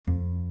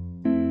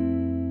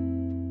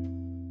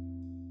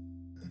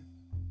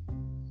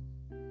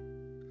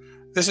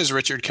This is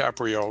Richard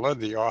Capriola,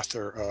 the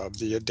author of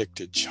The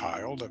Addicted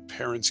Child, A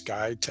Parent's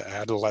Guide to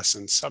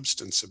Adolescent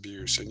Substance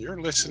Abuse, and you're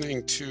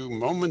listening to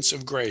Moments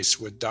of Grace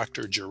with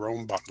Dr.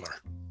 Jerome Butler.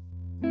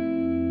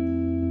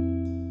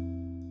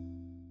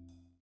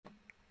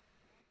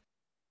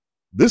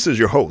 This is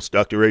your host,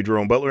 Dr. Ray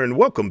Jerome Butler, and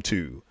welcome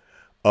to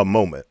A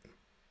Moment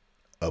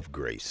of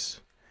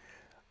Grace.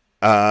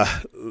 Uh,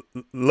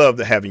 Love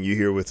to having you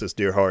here with us,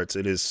 dear hearts.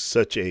 It is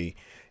such a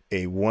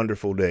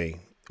wonderful day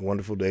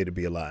to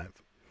be alive.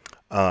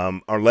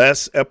 Our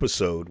last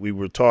episode, we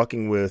were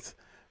talking with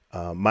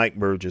Mike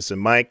Burgess,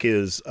 and Mike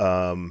is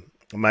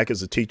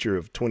a teacher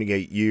of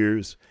 28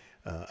 years,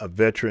 a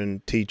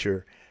veteran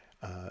teacher,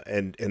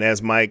 and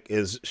as Mike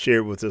has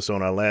shared with us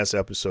on our last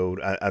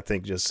episode, I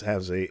think just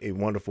has a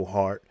wonderful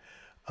heart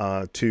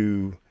uh,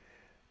 to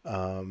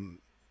um,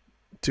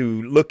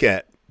 to look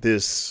at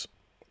this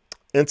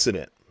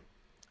incident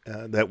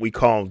that we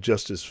call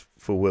Justice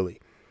for Willie.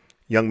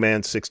 Young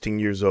man, 16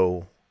 years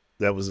old,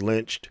 that was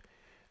lynched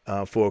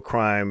for a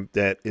crime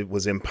that it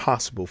was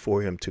impossible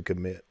for him to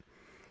commit.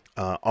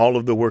 All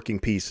of the working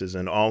pieces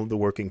and all of the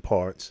working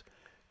parts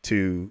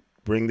to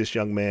bring this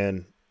young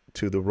man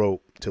to the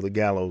rope, to the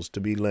gallows,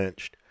 to be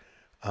lynched,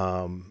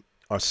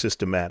 are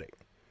systematic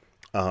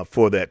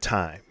for that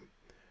time.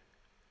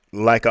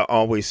 Like I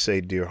always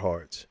say, dear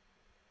hearts,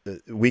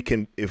 we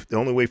can, if the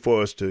only way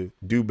for us to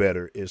do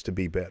better is to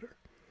be better.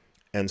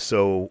 And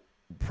so,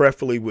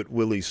 preferably with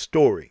Willie's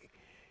story,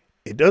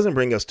 it doesn't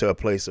bring us to a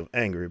place of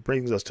anger. It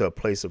brings us to a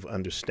place of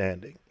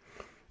understanding.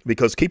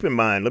 Because keep in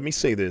mind, let me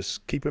say this,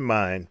 keep in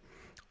mind,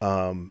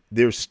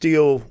 there's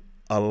still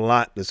a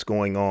lot that's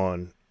going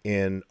on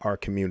in our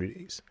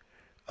communities.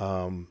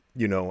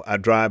 I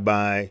drive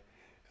by.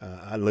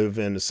 I live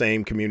in the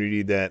same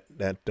community that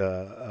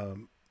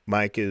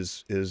Mike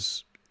is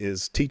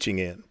teaching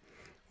in.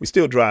 We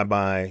still drive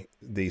by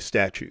the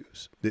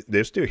statues.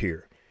 They're still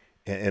here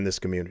in this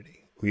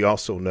community. We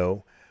also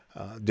know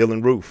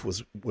Dylan Roof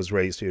was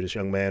raised here. This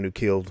young man who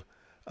killed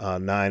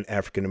 9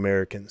 African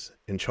Americans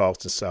in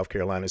Charleston, South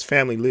Carolina. His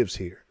family lives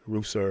here.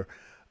 Roofs are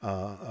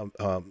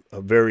a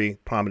very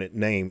prominent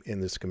name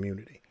in this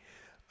community.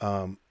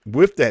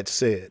 With that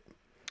said,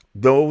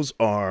 those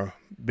are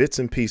bits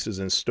and pieces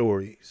and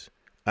stories.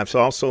 I've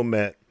also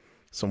met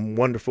some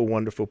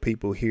wonderful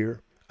people here.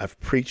 I've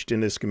preached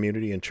in this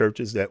community in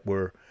churches that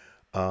were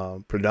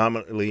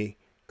predominantly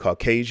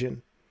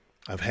Caucasian.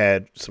 I've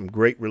had some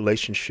great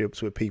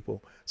relationships with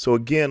people. So,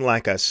 again,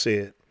 like I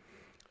said,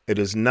 it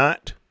is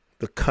not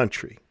the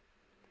country.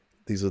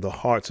 These are the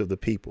hearts of the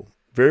people.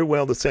 Very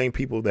well, the same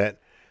people that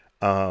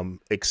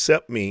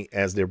accept me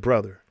as their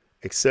brother,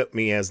 accept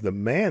me as the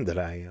man that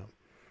I am,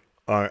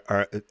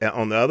 are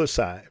on the other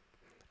side.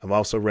 I've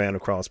also ran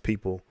across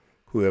people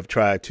who have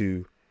tried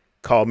to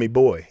call me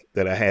boy,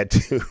 that I had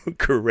to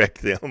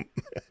correct them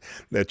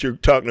that you're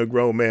talking to a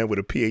grown man with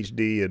a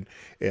PhD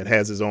and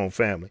has his own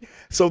family.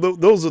 So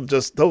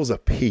those are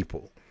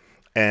people.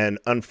 And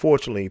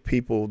unfortunately,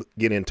 people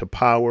get into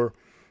power.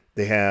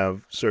 They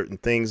have certain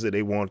things that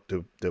they want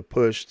to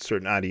push,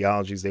 certain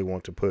ideologies they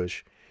want to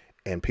push,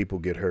 and people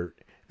get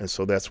hurt. And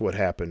so that's what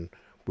happened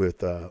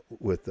with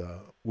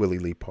Willie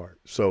Lee Park.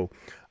 So,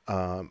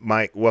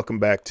 Mike, welcome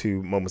back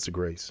to Moments of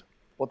Grace.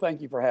 Well,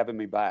 thank you for having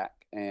me back.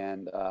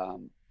 And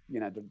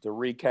to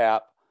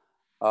recap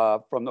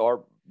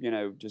from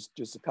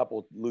just a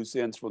couple loose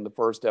ends from the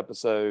first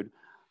episode.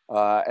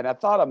 And I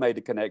thought I made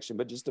a connection,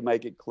 but just to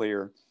make it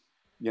clear,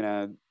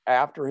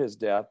 after his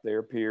death, there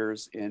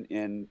appears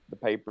in the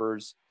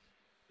papers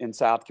in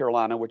South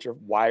Carolina, which are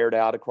wired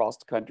out across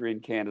the country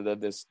and Canada,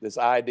 this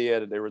idea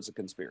that there was a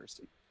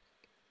conspiracy,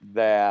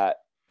 that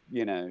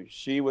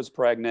she was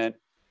pregnant,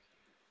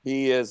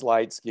 he is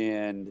light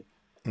skinned,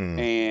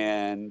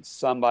 and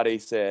somebody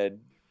said,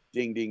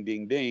 ding, ding,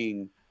 ding,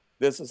 ding,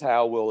 this is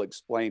how we'll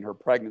explain her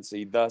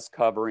pregnancy, thus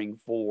covering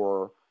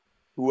for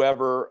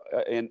whoever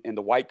in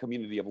the white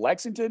community of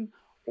Lexington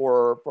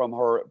or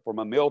from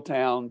a mill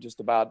town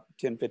just about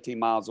 10, 15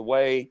 miles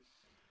away,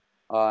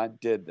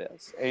 did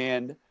this.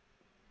 And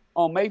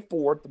on May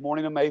 4th, the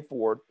morning of May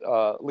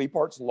 4th, Lee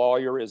Park's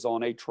lawyer is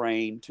on a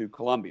train to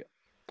Columbia.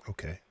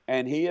 Okay.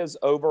 And he is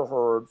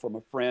overheard from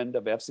a friend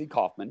of F.C.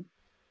 Kaufman,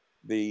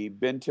 the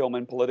Ben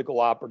Tillman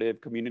political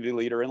operative community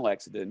leader in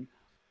Lexington,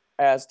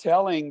 as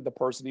telling the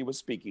person he was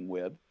speaking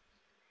with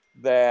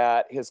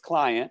that his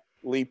client,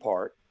 Lee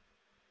Park,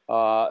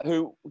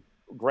 who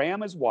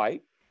Graham is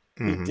white,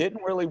 he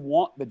didn't really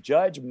want, the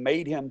judge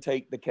made him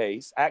take the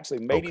case, actually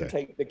made him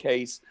take the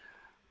case,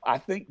 I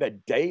think the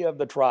day of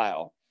the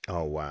trial.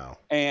 Oh, wow.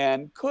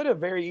 And could have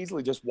very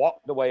easily just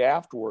walked away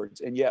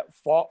afterwards and yet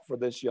fought for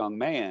this young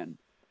man,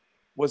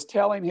 was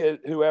telling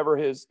whoever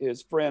his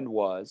friend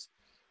was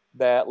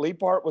that Lee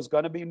Park was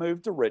going to be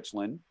moved to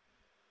Richland,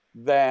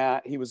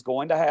 that he was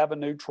going to have a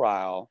new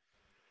trial,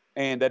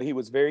 and that he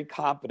was very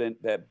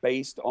confident that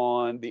based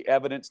on the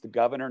evidence the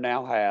governor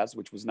now has,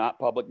 which was not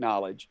public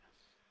knowledge,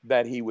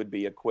 that he would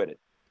be acquitted.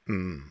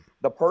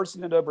 The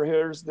person that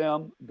overhears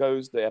them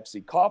goes to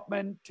F.C.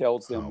 Kaufman,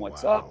 tells them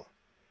what's up.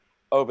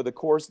 Over the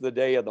course of the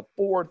day of the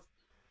 4th,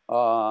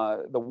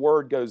 the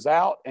word goes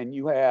out, and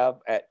you have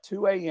at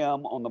 2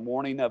 a.m. on the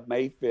morning of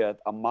May 5th,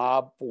 a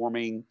mob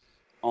forming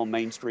on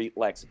Main Street,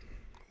 Lexington.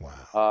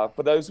 Wow.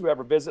 For those who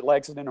ever visit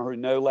Lexington or who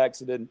know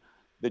Lexington,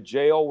 the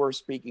jail we're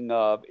speaking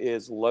of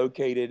is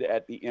located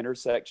at the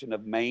intersection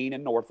of Main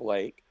and North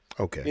Lake.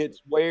 Okay.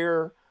 It's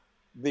where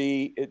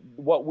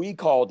what we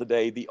call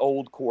today the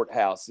old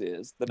courthouse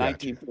is, the Gotcha.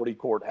 1940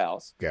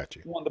 courthouse.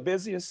 Gotcha. One of the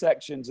busiest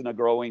sections in a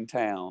growing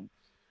town.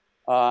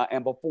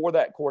 And before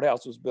that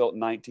courthouse was built in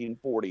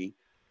 1940,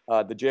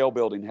 the jail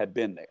building had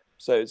been there.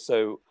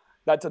 So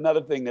that's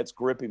another thing that's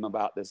gripping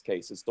about this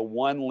case. It's the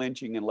one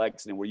lynching in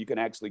Lexington where you can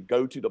actually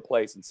go to the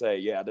place and say,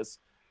 yeah, this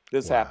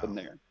Wow. happened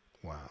there.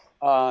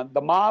 Wow.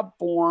 The mob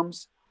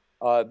forms.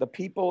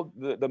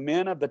 The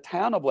men of the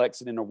town of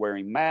Lexington are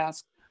wearing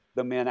masks.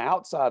 The men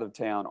outside of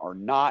town are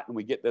not. And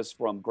we get this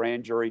from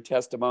grand jury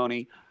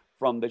testimony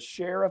from the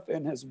sheriff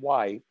and his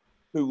wife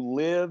who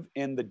live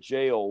in the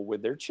jail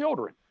with their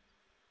children.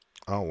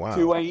 Oh, wow.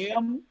 2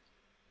 a.m.,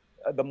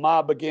 the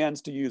mob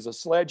begins to use a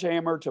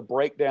sledgehammer to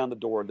break down the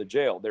door of the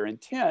jail. Their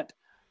intent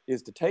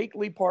is to take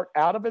Lee Park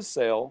out of his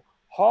cell,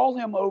 haul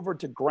him over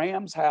to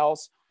Graham's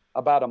house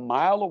about a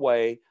mile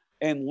away,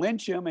 and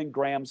lynch him in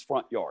Graham's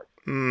front yard.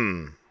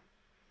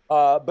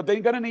 But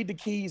they're going to need the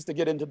keys to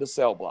get into the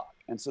cell block.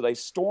 And so they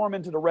storm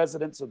into the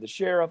residence of the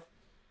sheriff,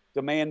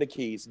 demand the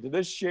keys. To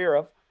this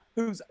sheriff,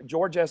 who's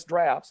George S.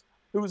 Drafts,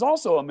 who is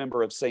also a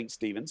member of St.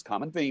 Stephen's,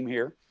 common theme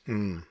here,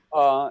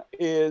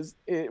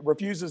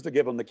 refuses to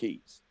give him the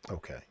keys.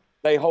 Okay.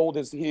 They hold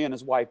he and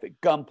his wife at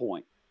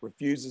gunpoint,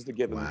 refuses to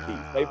give him the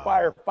keys. They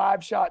fire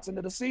 5 shots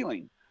into the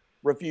ceiling,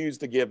 refuse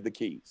to give the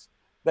keys.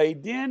 They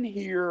then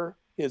hear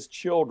his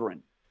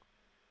children,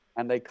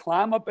 and they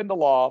climb up in the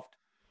loft,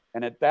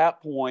 and at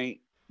that point,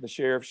 the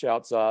sheriff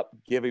shouts up,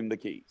 give him the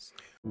keys.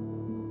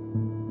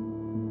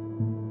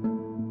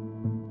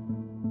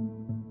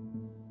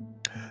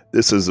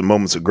 This is the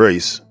Moments of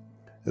Grace.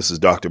 This is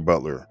Dr.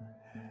 Butler,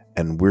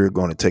 and we're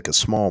going to take a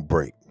small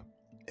break,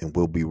 and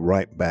we'll be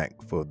right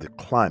back for the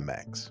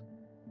climax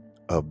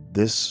of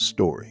this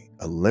story,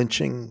 a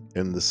lynching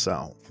in the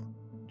South,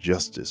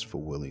 justice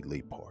for Willie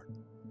Lee Park.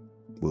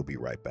 We'll be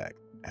right back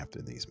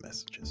after these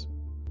messages.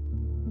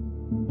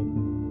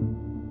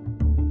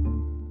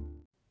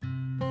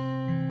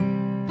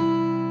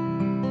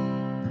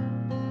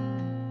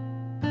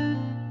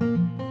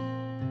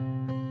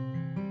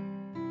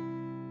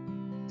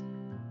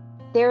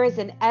 There is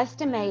an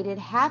estimated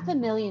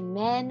 500,000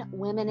 men,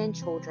 women, and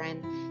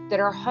children that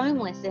are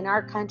homeless in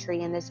our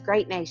country and this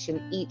great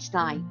nation each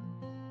night.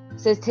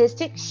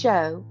 Statistics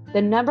show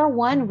the number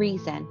one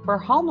reason for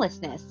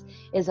homelessness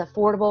is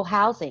affordable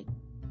housing.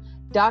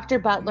 Dr.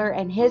 Butler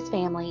and his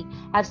family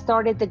have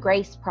started the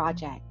Grace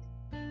Project.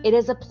 It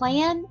is a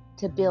plan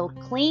to build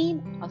clean,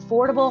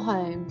 affordable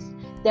homes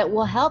that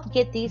will help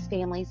get these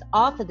families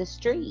off of the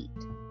street.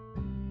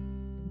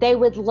 They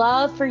would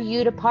love for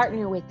you to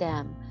partner with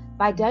them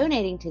by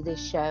donating to this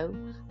show,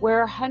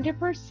 where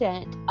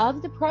 100%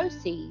 of the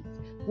proceeds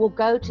will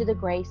go to the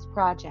Grace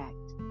Project.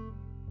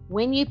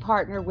 When you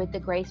partner with the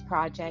Grace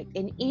Project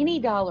in any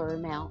dollar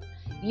amount,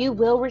 you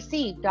will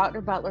receive Dr.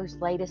 Butler's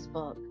latest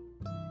book.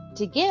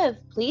 To give,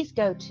 please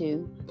go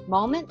to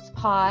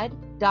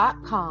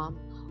momentspod.com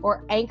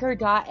or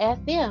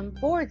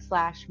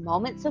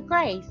anchor.fm/Moments of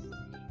Grace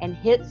and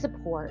hit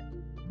support.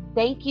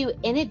 Thank you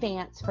in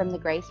advance from the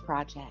Grace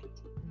Project.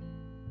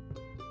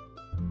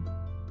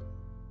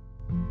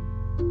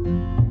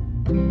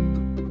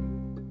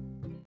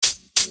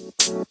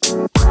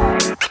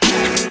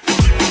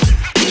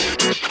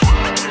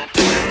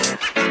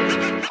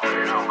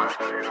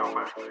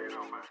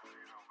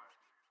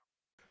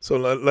 So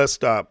let's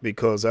stop,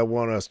 because I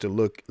want us to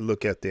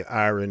look at the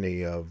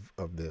irony of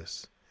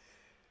this.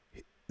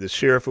 The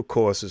sheriff, of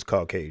course, is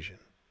Caucasian.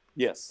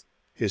 Yes.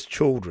 His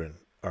children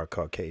are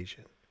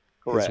Caucasian.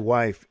 Correct. His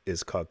wife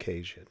is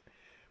Caucasian.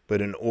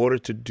 But in order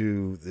to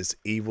do this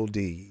evil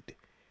deed,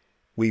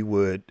 we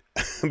would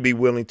be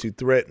willing to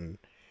threaten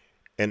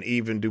and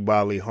even do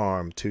bodily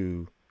harm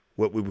to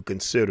what we would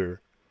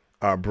consider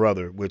our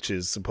brother, which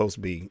is supposed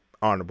to be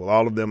honorable.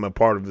 All of them are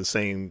part of the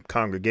same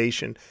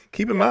congregation.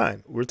 Keep in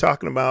mind, we're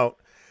talking about,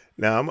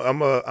 now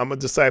I'm a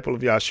disciple of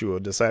Yahshua, a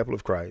disciple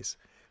of Christ.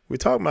 We're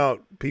talking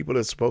about people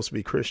that's supposed to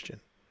be Christian,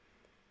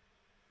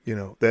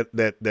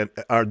 that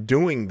are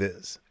doing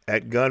this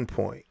at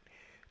gunpoint,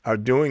 are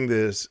doing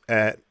this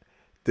at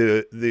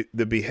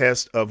the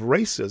behest of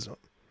racism,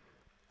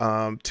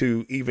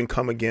 to even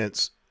come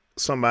against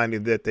somebody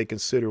that they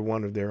consider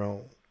one of their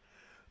own.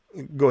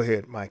 Go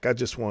ahead, Mike. I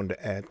just wanted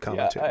to add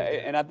commentary.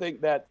 Yeah, and I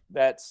think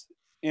that's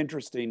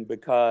interesting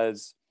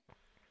because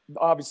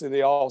obviously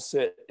they all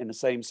sit in the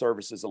same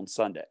services on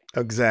Sunday.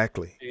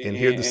 Exactly. And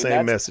hear the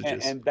same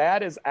messages. And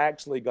that is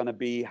actually going to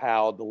be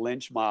how the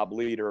lynch mob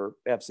leader,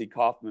 F.C.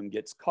 Kaufman,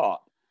 gets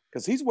caught,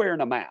 because he's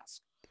wearing a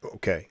mask.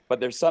 Okay.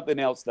 But there's something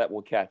else that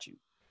will catch you.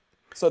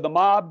 So the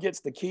mob gets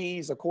the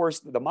keys. Of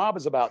course, the mob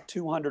is about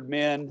 200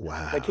 men.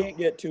 Wow. They can't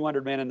get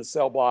 200 men in the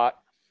cell block.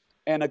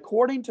 And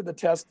according to the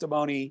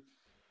testimony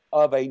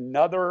of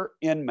another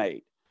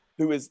inmate,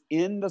 who is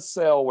in the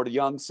cell with a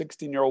young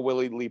 16-year-old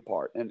Willie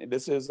Leapart. And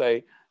this is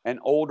an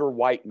older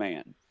white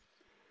man.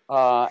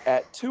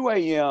 At 2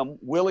 a.m.,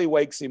 Willie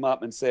wakes him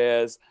up and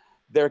says,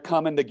 "They're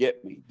coming to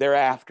get me. They're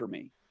after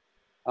me.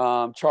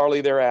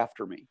 Charlie, they're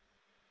after me."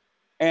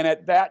 And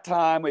at that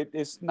time,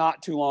 it's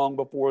not too long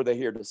before they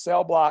hear the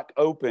cell block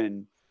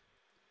open,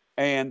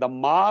 and the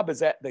mob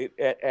is at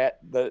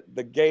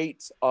the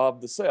gates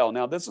of the cell.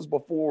 Now, this is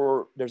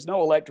before, there's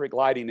no electric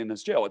lighting in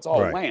this jail. It's all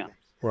lamps.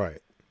 Right.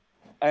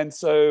 And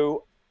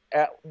so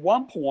at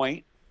one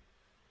point,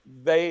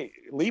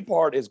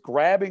 Leapart is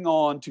grabbing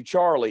on to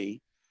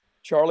Charlie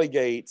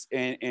Gates,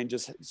 and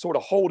just sort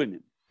of holding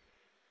him.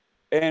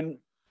 And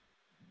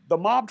the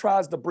mob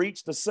tries to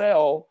breach the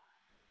cell,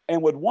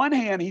 and with one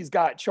hand, he's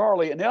got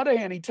Charlie, and the other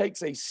hand, he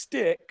takes a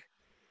stick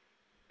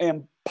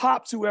and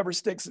pops whoever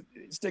sticks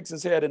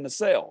his head in the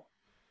cell.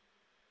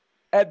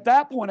 At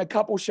that point, a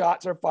couple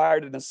shots are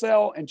fired in the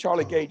cell, and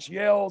Charlie Gates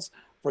yells,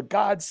 "For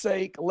God's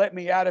sake, let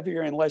me out of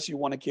here unless you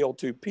want to kill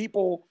two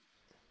people."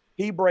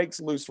 He breaks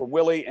loose from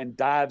Willie and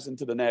dives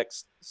into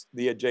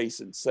the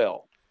adjacent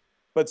cell.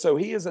 But so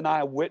he is an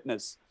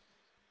eyewitness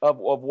of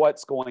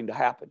what's going to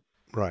happen.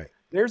 Right.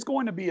 There's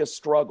going to be a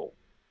struggle.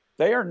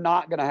 They are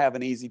not going to have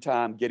an easy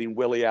time getting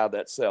Willie out of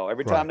that cell.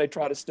 Every time they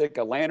try to stick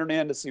a lantern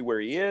in to see where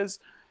he is,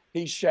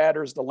 he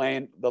shatters the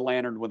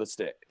lantern with a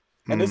stick.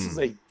 And this is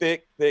a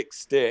thick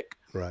stick.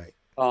 Right.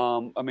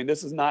 I mean,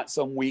 this is not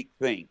some weak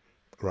thing.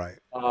 Right.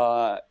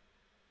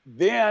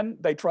 Then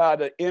they try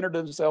to enter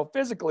themselves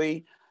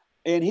physically,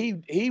 and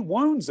he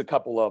wounds a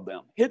couple of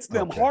them, hits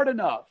them hard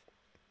enough.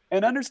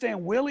 And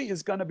understand, Willie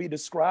is going to be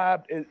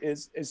described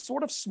as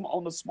sort of small,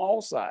 on the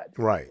small side.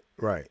 Right,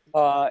 right.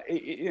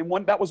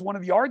 And that was one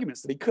of the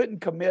arguments, that he couldn't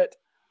commit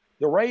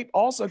the rape,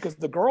 also because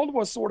the girl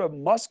was sort of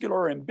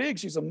muscular and big.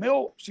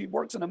 She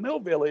works in a mill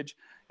village,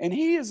 and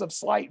he is of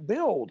slight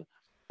build,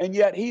 and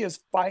yet he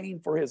is fighting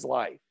for his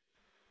life.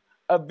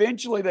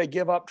 Eventually, they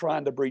give up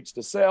trying to breach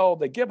the cell.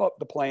 They give up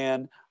the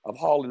plan of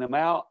hauling him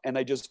out, and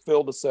they just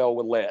fill the cell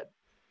with lead.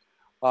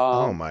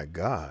 Oh my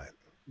God.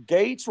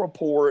 Gates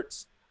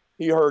reports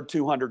he heard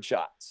 200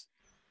 shots.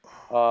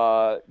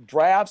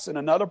 Drafts in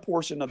another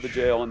portion of the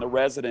jail and the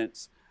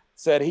residents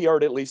said he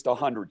heard at least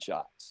 100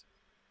 shots.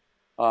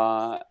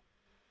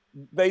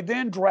 They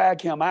then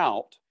drag him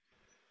out.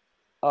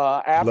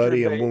 After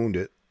bloody and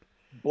wounded.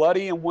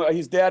 Bloody and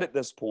he's dead at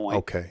this point.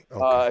 Okay.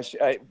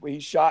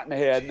 He's shot in the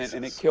head,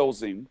 and it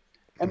kills him.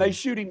 And they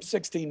shoot him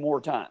 16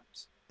 more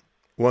times.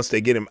 Once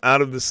they get him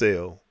out of the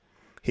cell,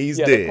 he's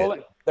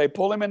dead. They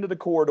pull him into the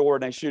corridor,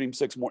 and they shoot him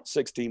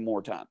 16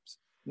 more times.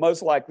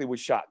 Most likely with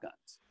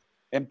shotguns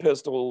and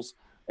pistols,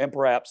 and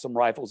perhaps some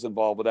rifles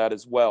involved with that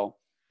as well.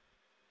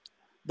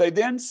 They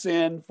then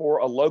send for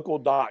a local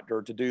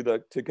doctor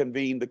to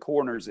convene the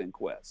coroner's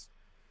inquest,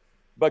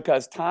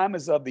 because time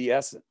is of the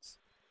essence.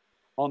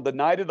 On the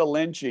night of the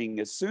lynching,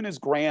 as soon as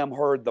Graham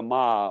heard the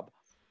mob,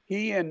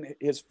 he and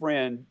his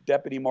friend,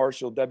 Deputy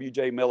Marshal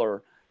W.J.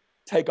 Miller,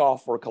 take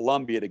off for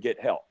Columbia to get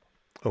help.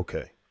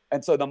 Okay.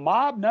 And so the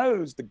mob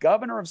knows the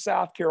governor of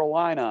South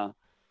Carolina,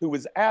 who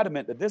was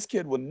adamant that this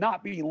kid would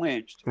not be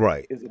lynched,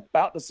 is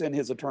about to send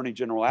his attorney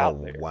general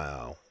out there.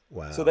 Wow.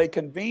 So they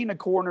convene a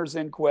coroner's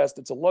inquest.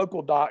 It's a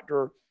local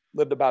doctor,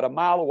 lived about a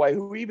mile away,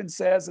 who even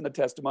says in the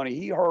testimony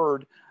he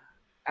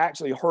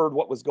actually heard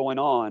what was going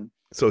on.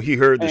 So he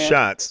heard the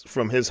shots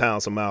from his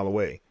house a mile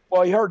away.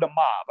 Well, he heard the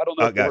mob. I don't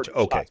know if he heard the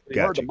shots, but he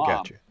heard the mob.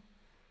 Gotcha.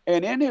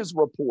 And in his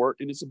report,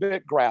 and it's a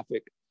bit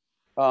graphic,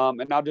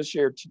 and I'll just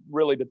share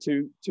really the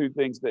two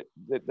things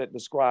that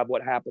describe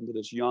what happened to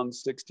this young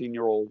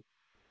 16-year-old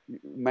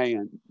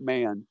man.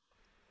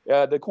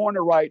 The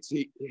coroner writes,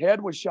 his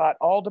head was shot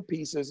all to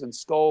pieces and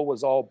skull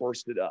was all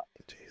bursted up.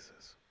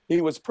 Jesus. He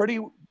was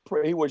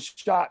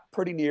shot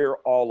pretty near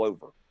all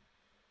over.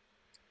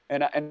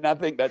 And I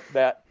think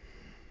that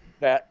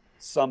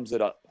sums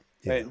it up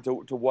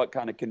to what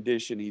kind of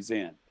condition he's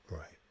in.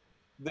 Right.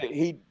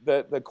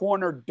 The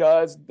coroner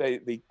does,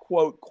 the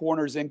quote,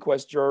 coroner's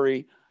inquest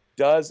jury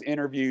does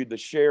interview the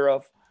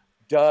sheriff,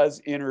 does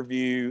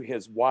interview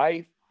his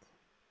wife,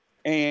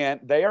 and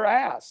they are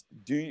asked,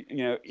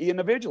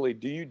 individually,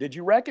 did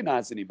you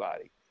recognize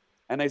anybody?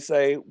 And they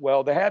say,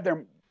 well,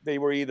 they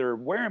were either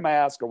wearing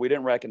masks or we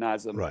didn't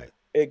recognize them. Right.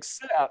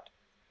 Except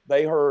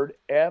they heard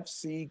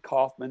F.C.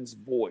 Kaufman's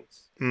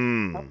voice.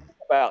 Think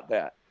about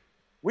that.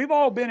 We've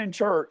all been in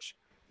church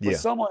with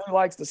someone who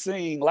likes to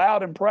sing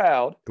loud and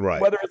proud,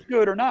 whether it's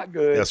good or not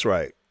good. That's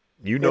right.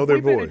 You know their voice.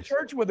 If we've been in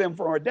church with them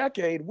for a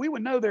decade, we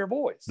would know their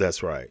voice.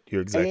 That's right.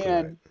 You're exactly right.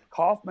 And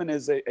Kaufman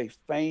is a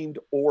famed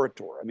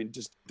orator. I mean,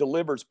 just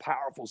delivers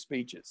powerful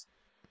speeches.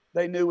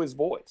 They knew his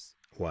voice.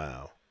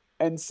 Wow.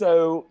 And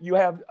so you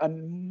have a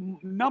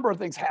number of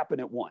things happen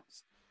at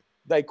once.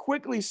 They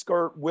quickly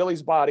skirt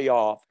Willie's body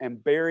off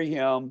and bury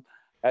him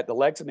at the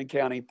Lexington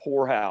County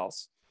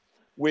Poorhouse,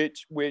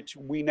 which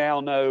we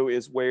now know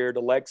is where the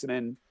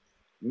Lexington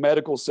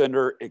Medical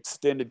Center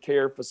Extended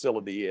Care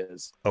Facility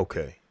is.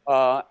 Okay.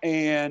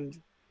 And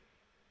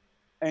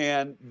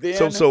And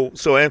then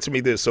so answer me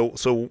this.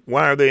 So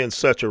why are they in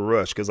such a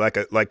rush? Because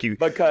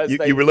because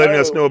you were letting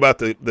us know about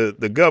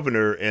the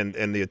governor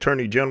and the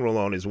attorney general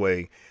on his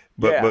way.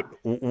 But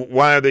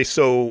why are they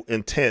so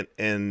intent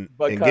in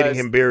getting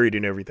him buried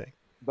and everything?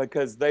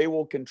 Because they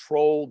will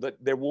control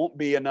that. There won't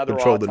be another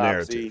control autopsy. The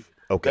narrative.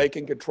 Okay. They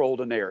can control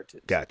the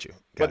narrative. Got you.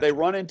 But they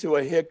run into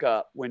a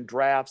hiccup when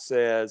Draft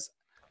says,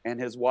 and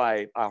his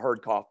wife, I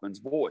heard Kaufman's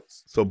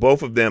voice. So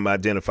both of them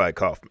identified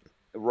Kaufman.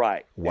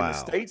 Right. Wow. And the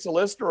state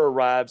solicitor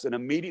arrives and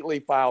immediately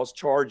files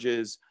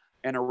charges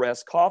and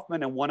arrests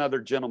Kaufman and one other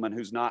gentleman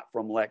who's not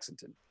from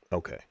Lexington.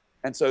 Okay.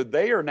 And so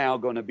they are now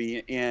going to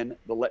be in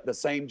the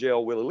same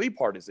jail Willie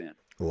Leapart is in.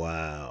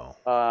 Wow.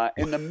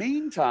 In the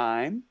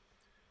meantime,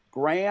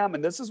 Graham,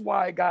 and this is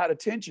why it got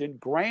attention,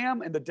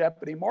 Graham and the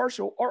deputy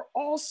marshal are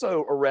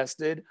also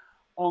arrested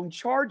on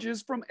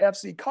charges from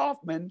F.C.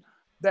 Kaufman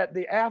that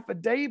the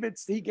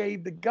affidavits he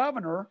gave the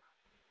governor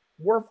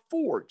were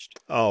forged.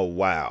 Oh,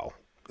 wow.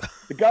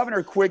 The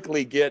governor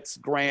quickly gets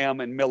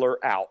Graham and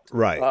Miller out.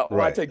 Right.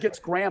 I say gets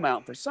Graham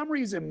out. For some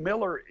reason,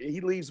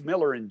 he leaves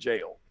Miller in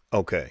jail.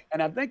 Okay.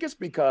 And I think it's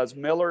because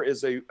Miller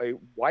is a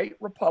white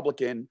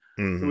Republican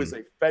who is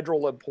a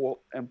federal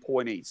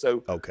employee.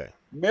 So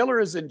Miller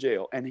is in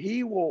jail, and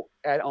he will,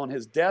 on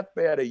his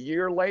deathbed a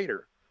year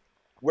later,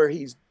 where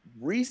he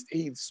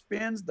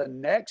spends the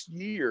next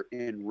year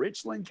in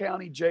Richland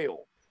County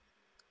Jail,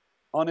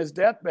 on his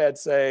deathbed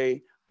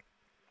say,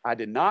 I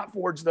did not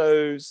forge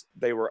those.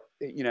 They were,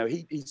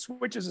 he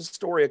switches his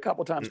story a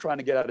couple times trying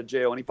to get out of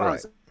jail. And he finally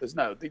says,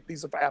 no,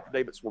 these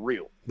affidavits were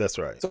real. That's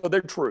right. So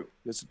they're true.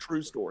 It's a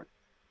true story.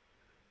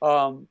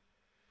 And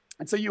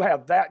so you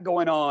have that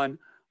going on.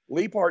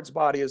 Leapart's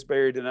body is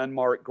buried in an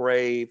unmarked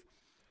grave.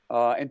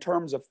 In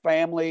terms of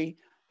family,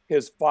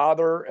 his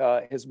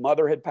father, his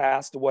mother had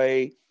passed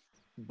away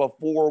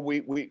before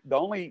the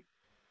only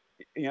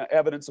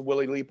evidence of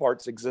Willie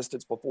Leapart's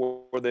existence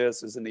before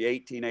this is in the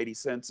 1880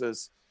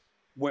 census.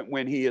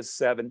 When he is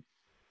 7,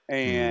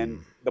 and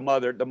the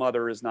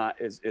mother is not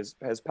has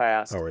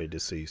passed, already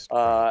deceased.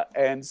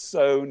 And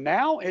so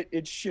now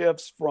it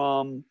shifts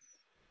from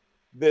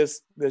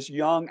this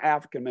young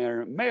African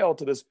American male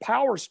to this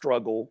power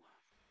struggle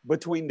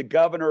between the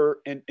governor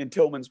and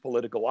Tillman's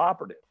political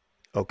operative.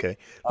 Okay,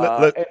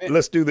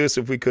 let's do this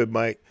if we could,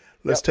 Mike.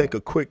 Let's take a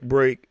quick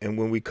break, and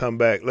when we come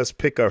back, let's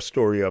pick our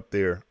story up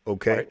there.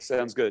 Okay, all right,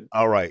 sounds good.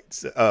 All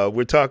right,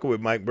 we're talking with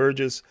Mike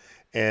Burgess.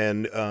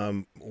 And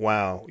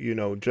wow,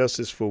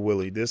 justice for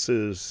Willie. This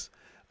is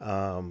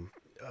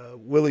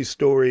Willie's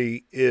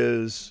story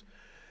it's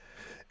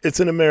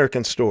an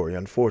American story,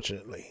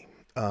 unfortunately.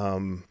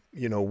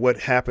 What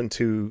happened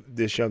to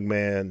this young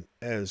man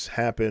has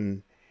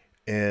happened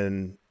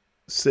in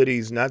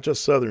cities, not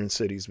just southern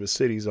cities, but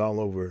cities all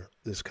over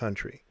this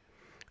country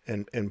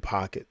and in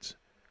pockets.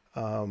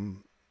 The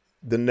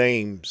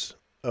names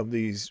of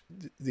these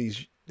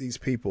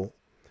people,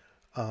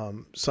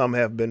 some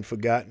have been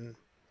forgotten.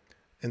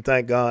 And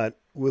thank God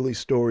Willie's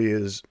story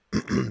is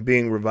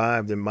being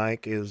revived, and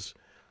Mike is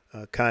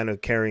kind of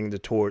carrying the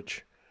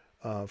torch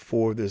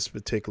for this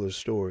particular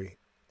story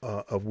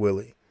of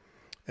Willie.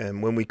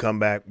 And when we come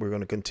back, we're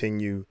going to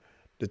continue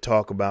to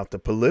talk about the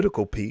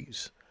political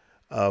piece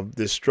of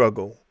this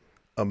struggle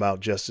about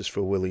justice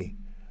for Willie.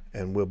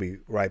 And we'll be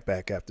right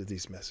back after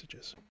these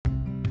messages.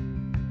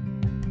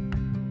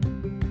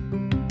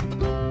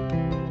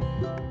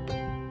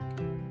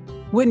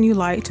 Wouldn't you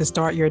like to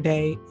start your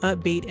day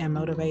upbeat and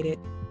motivated?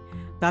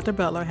 Dr.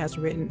 Butler has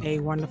written a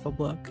wonderful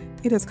book.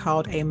 It is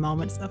called A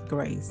Moments of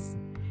Grace.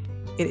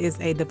 It is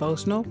a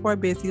devotional for a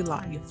busy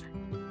life.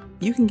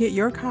 You can get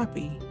your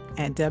copy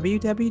at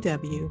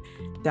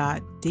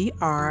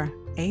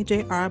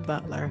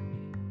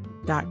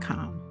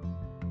www.drajrbutler.com.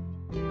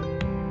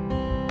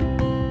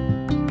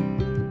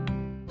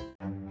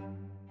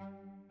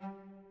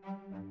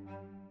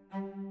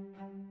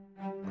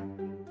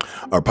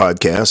 Our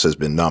podcast has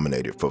been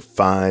nominated for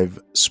 5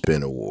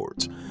 Spin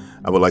Awards.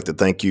 I would like to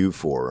thank you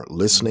for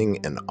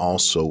listening and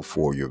also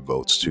for your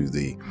votes to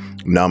the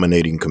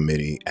nominating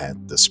committee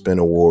at the Spin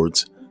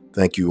Awards.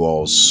 Thank you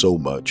all so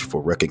much for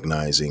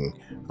recognizing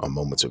our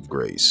moments of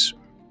grace.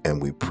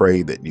 And we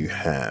pray that you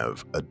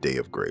have a day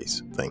of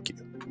grace. Thank you.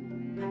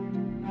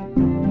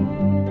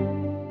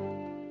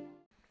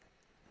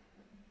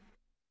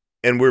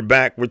 And we're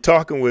back. We're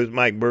talking with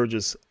Mike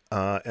Burgess,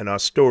 and our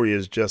story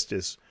is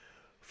Justice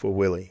for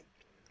Willie.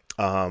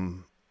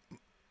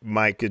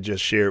 Mike had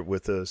just shared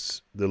with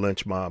us the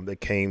lynch mob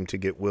that came to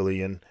get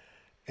Willie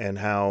and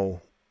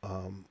how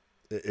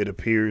it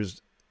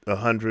appears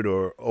 100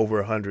 or over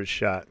 100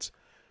 shots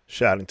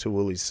shot into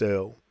Willie's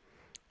cell.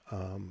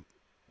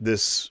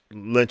 This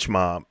lynch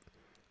mob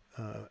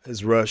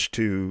is rushed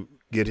to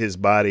get his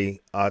body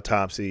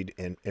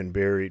autopsied and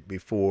buried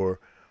before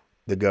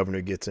the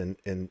governor gets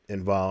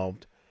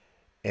involved.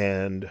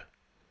 And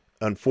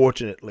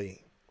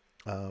unfortunately,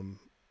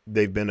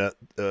 they've been a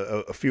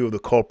few of the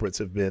culprits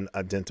have been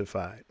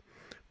identified,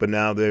 but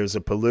now there's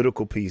a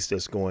political piece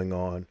that's going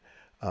on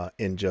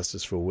in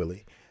Justice for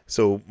Willie.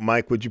 So,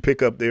 Mike, would you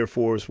pick up there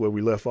for us where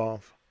we left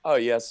off? Oh,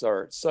 yes,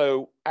 sir.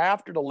 So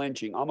after the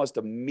lynching, almost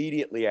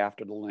immediately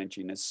after the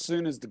lynching, as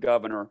soon as the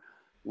governor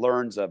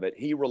learns of it,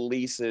 he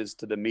releases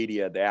to the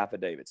media the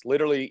affidavits,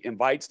 literally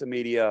invites the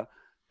media,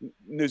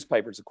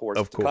 newspapers, of course,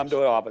 to come to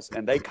an office,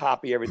 and they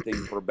copy everything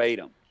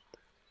verbatim.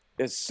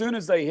 As soon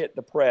as they hit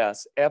the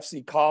press,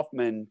 F.C.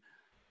 Kaufman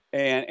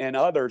and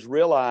others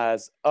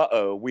realize,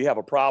 we have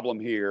a problem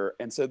here.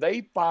 And so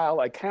they file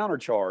a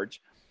countercharge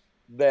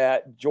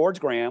that George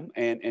Graham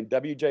and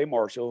W.J.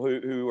 Marshall,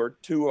 who are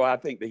two, I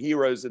think, the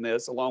heroes in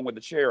this, along with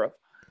the sheriff,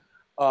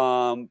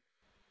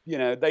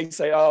 they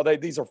say,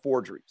 these are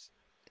forgeries.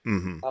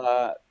 Mm-hmm.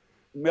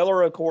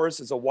 Miller, of course,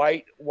 is a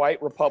white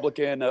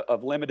Republican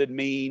of limited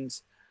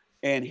means,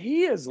 and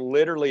he is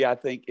literally, I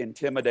think,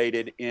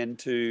 intimidated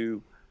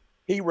into,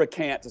 he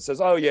recants and says,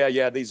 oh,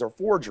 yeah, these are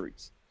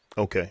forgeries.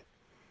 Okay.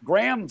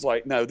 Graham's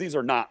like, no, these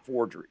are not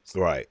forgeries.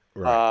 Right.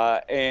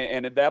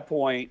 And at that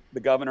point,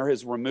 the governor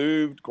has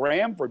removed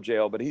Graham from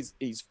jail, but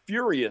he's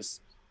furious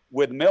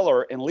with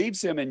Miller and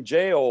leaves him in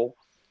jail.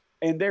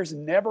 And there's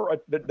never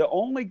the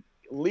only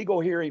legal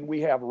hearing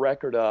we have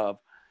record of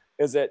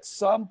is at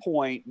some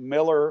point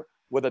Miller,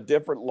 with a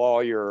different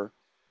lawyer,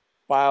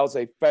 files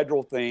a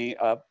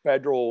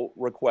federal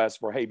request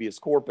for habeas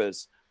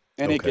corpus,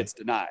 and it gets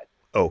denied.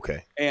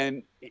 Okay.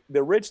 And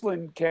the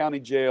Richland County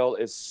Jail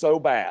is so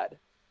bad,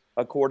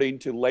 according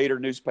to later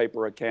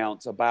newspaper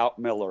accounts about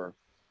Miller,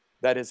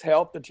 that his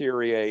health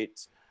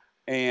deteriorates.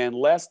 And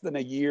less than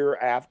a year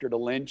after the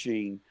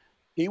lynching,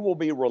 he will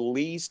be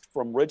released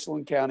from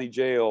Richland County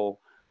Jail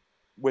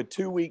with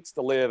 2 weeks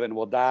to live and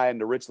will die in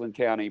the Richland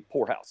County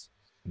poorhouse.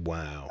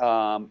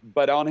 Wow.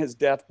 But on his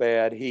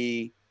deathbed,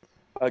 he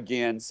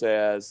again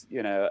says,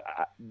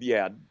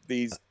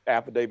 these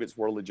affidavits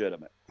were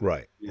legitimate.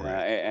 Right.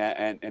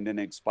 And then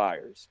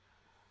expires.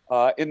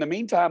 In the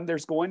meantime,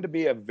 there's going to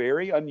be a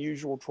very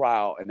unusual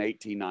trial in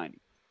 1890.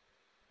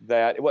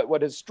 That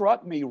what has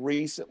struck me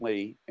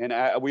recently, and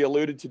we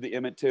alluded to the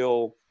Emmett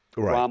Till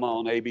drama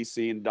on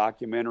ABC and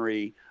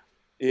documentary,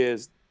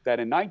 is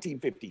that in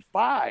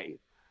 1955,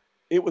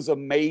 it was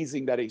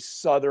amazing that a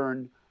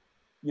Southern,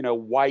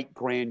 white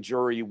grand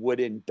jury would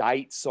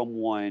indict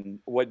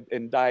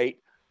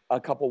a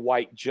couple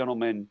white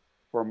gentlemen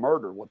for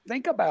murder. Well,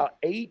 think about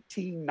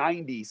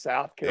 1890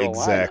 South Carolina.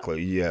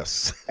 Exactly,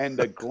 yes. And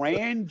the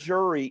grand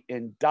jury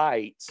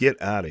indicts Get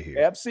out of here.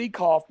 F.C.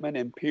 Kaufman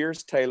and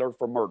Pierce Taylor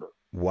for murder.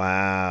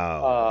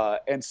 Wow.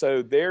 And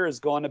so there is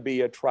going to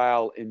be a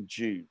trial in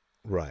June.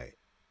 Right.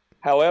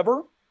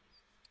 However,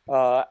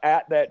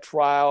 at that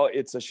trial,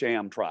 it's a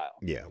sham trial.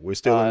 Yeah, we're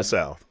still in the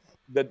South.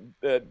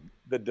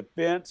 The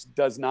defense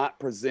does not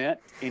present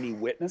any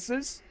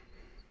witnesses.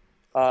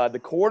 The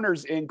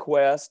coroner's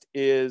inquest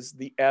is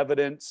the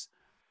evidence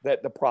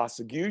that the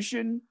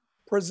prosecution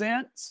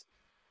presents.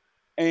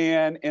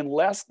 And in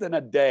less than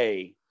a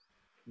day,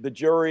 the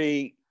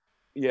jury,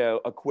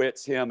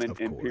 acquits him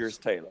and Pierce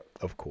Taylor.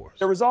 Of course.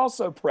 There was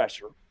also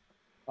pressure.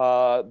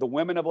 The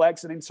women of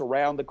Lexington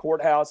surround the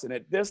courthouse. And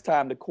at this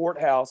time, the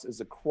courthouse is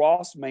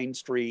across Main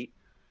Street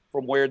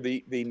from where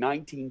the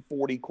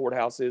 1940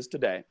 courthouse is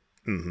today.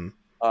 Mm-hmm.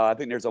 I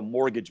think there's a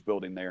mortgage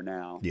building there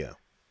now. Yeah.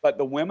 But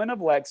the women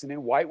of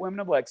Lexington, white women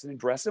of Lexington,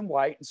 dress in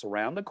white and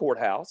surround the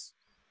courthouse.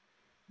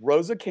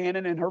 Rosa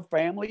Cannon and her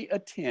family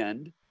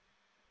attend,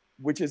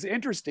 which is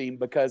interesting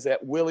because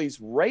at Willie's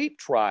rape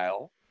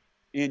trial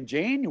in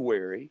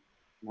January,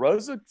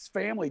 Rosa's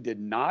family did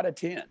not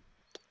attend.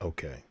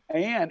 Okay.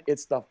 And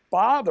it's the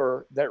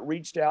father that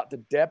reached out to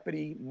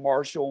Deputy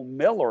Marshal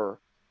Miller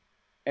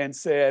and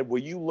said,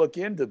 will you look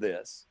into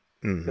this?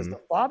 Because the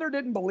father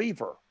didn't believe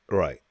her.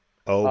 Right.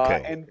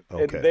 Okay. And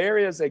there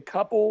is a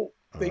couple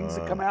things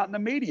that come out in the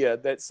media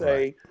that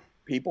say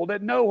people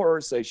that know her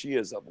say she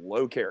is of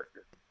low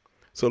character.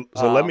 So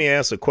let me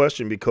ask a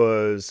question,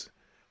 because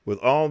with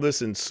all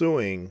this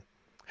ensuing,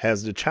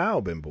 has the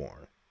child been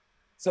born?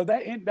 So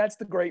that's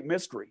the great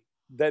mystery,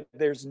 that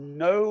there's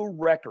no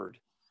record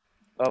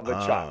of a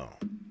child.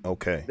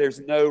 Okay. There's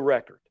no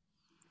record.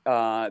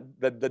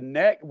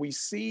 We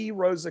see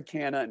Rosa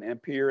Cannon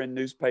appear in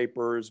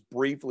newspapers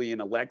briefly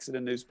in a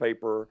Lexington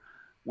newspaper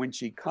when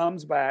she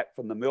comes back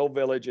from the Mill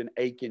Village in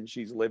Aiken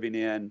she's living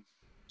in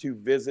to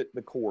visit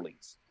the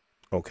Corleys.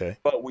 Okay.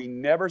 But we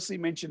never see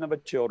mention of a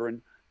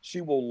children.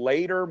 She will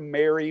later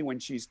marry when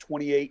she's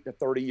 28 to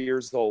 30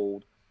 years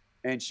old,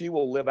 and she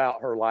will live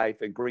out her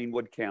life in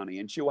Greenwood County,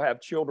 and she will have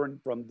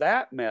children from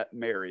that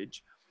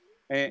marriage.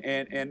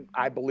 And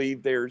I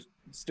believe there's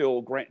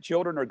still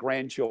children or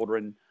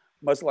grandchildren,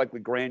 most likely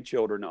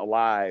grandchildren,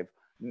 alive.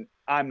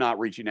 I'm not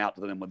reaching out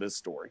to them with this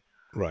story.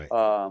 Right.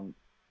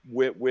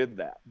 With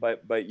that,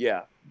 but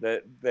yeah,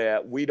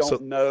 that we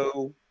don't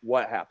know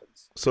what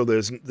happens. So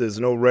there's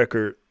no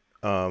record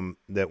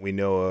that we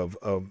know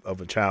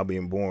of a child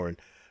being born,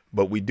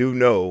 but we do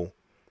know,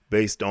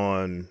 based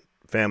on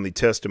family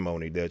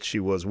testimony, that she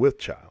was with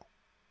child.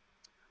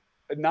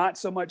 Not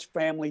so much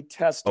family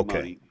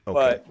testimony,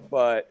 Okay.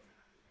 but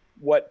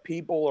what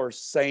people are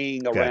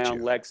saying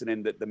around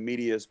Lexington that the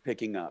media is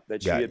picking up,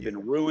 that she had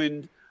been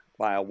ruined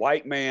by a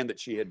white man that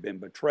she had been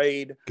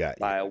betrayed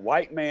by you. a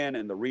white man.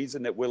 And the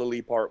reason that Willie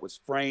Lee Part was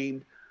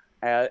framed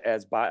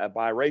as by a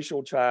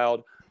biracial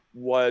child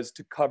was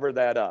to cover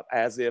that up,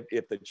 as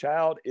if the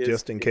child is,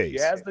 just in case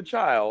she has the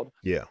child,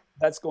 yeah,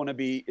 it's going to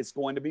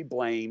be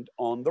blamed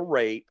on the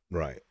rape,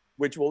 right,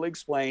 which will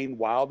explain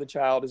why the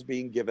child is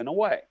being given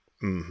away.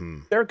 mm-hmm.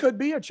 There could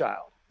be a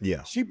child.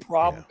 Yeah. She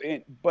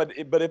probably, but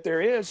if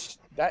there is,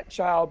 that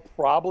child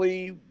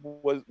probably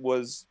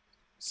was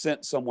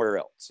sent somewhere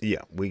else.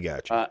 Yeah, we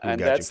got you. And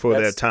got you for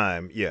that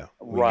time. Yeah.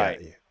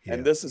 Right. Yeah,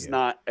 and this is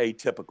not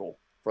atypical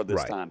for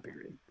this time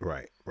period.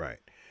 Right. Right.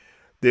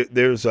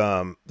 There's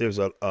a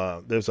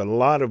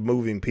lot of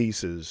moving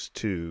pieces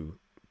to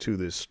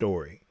this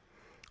story,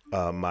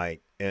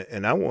 Mike,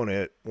 and I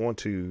want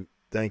to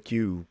thank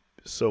you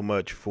so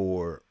much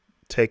for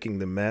taking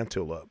the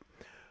mantle up.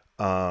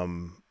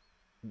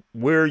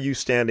 Where are you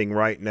standing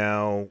right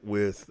now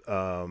with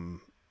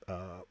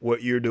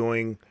what you're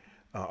doing?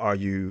 Are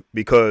you,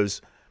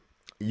 because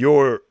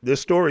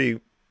this story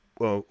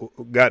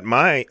got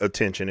my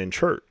attention in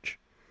church,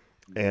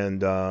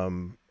 and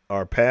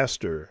our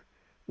pastor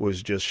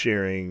was just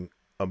sharing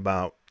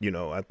about,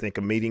 I think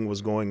a meeting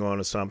was going on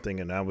or something,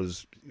 and I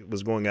was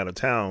going out of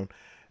town,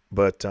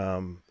 but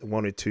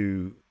wanted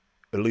to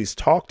at least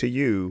talk to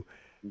you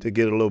to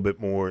get a little bit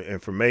more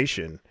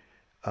information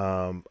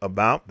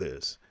about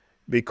this,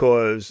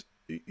 because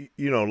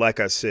like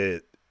I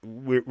said,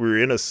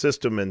 we're in a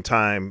system and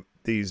time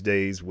these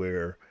days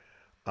where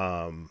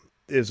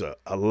there's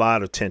a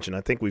lot of tension.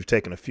 I think we've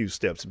taken a few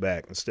steps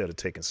back instead of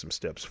taking some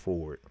steps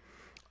forward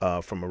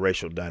from a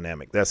racial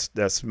dynamic.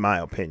 That's my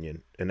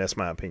opinion, and that's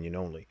my opinion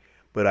only.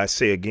 But I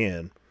say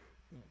again,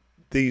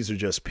 these are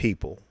just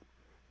people.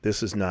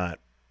 This is not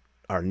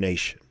our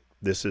nation.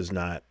 This is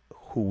not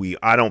who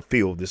I don't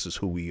feel this is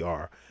who we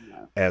are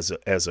as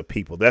a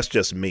people. That's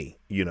just me.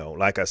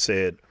 Like I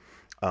said,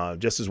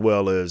 just as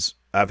well as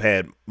I've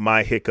had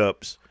my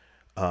hiccups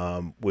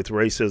with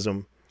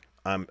racism,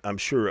 I'm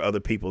sure other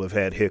people have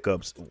had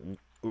hiccups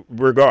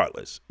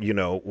regardless,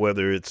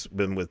 whether it's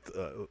been with,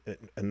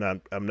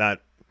 and I'm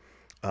not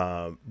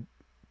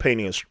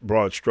painting a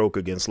broad stroke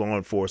against law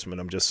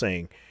enforcement. I'm just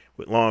saying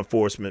with law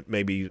enforcement,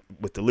 maybe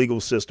with the legal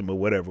system or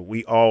whatever,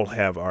 we all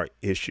have our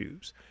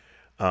issues.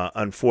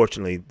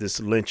 Unfortunately, this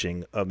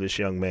lynching of this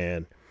young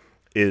man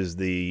is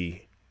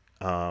the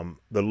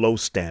low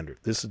standard.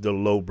 This is the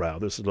lowbrow.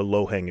 This is the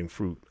low hanging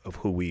fruit of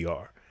who we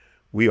are.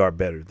 We are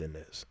better than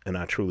this, and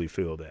I truly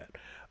feel that.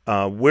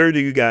 Where do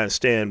you guys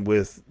stand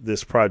with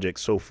this project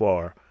so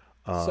far?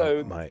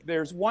 So Mike?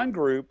 There's one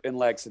group in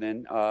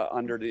Lexington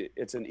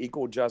it's an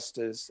Equal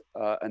Justice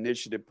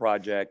Initiative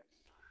project.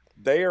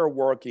 They are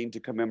working to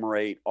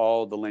commemorate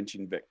all the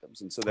lynching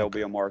victims, and so there'll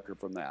be a marker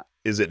from that.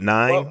 Is it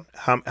 9? Well,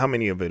 how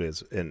many of it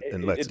is in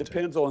Lexington? It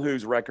depends on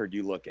whose record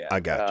you look at. I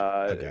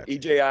got you.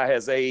 EJI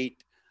has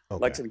 8.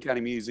 Okay. Lexington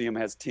County Museum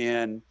has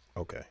 10.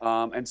 Okay.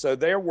 And so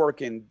they're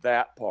working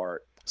that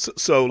part.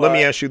 So let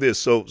me ask you this.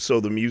 So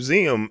the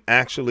museum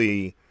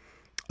actually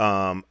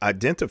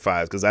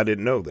identifies, because I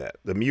didn't know that,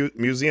 the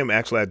museum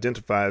actually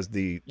identifies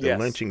the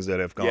lynchings that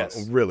have gone.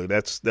 Yes. Really,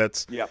 that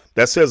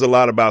says a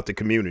lot about the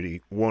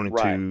community wanting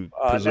to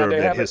preserve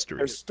that history.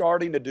 They're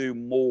starting to do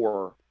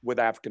more with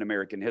African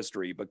American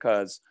history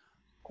because,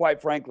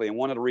 quite frankly, and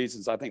one of the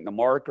reasons I think the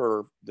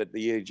marker that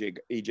the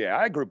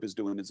EJI group is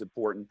doing is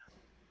important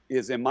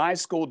is in my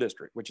school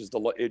district, which is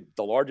the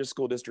largest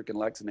school district in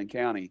Lexington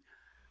County.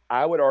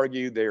 I would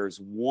argue there's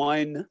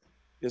one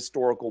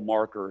historical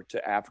marker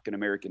to African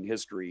American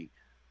history,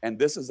 and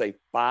this is a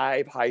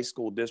 5 high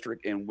school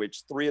district in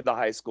which 3 of the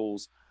high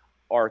schools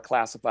are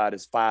classified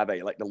as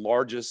 5A, like the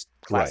largest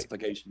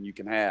classification you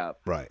can have.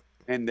 Right.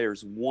 And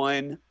there's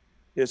one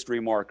history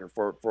marker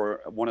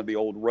for one of the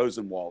old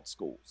Rosenwald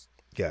schools.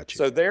 Gotcha.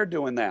 So they're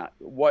doing that.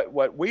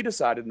 What we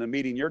decided in the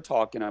meeting you're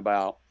talking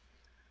about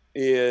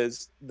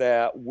is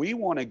that we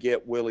want to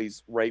get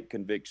Willie's rape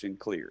conviction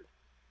cleared.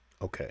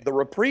 Okay. The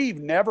reprieve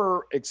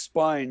never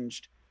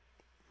expunged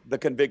the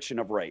conviction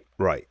of rape.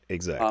 Right,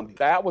 exactly.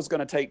 That was going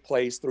to take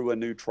place through a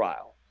new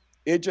trial.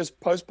 It just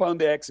postponed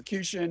the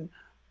execution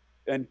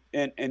and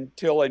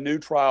until a new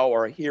trial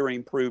or a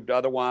hearing proved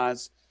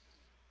otherwise.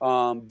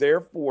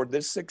 Therefore,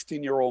 this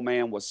 16-year-old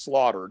man was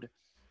slaughtered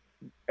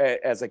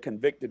as a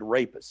convicted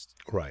rapist.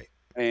 Right.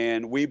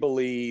 And we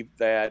believe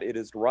that it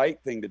is the right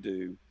thing to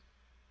do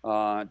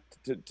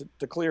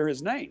to clear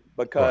his name,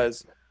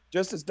 because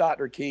just as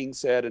Dr. King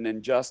said, an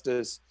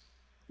injustice,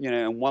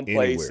 in one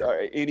place,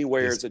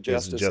 anywhere is a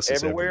justice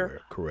everywhere.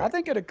 Correct. I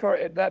think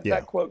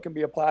that quote can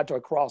be applied to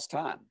across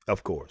time.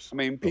 Of course. I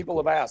mean, people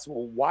have asked,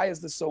 well, why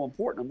is this so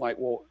important? I'm like,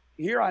 well,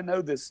 here I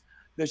know this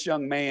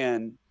young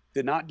man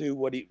did not do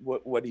what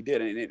he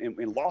did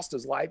and lost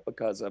his life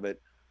because of it.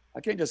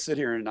 I can't just sit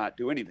here and not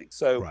do anything.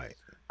 So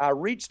I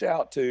reached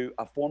out to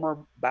a former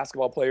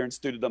basketball player and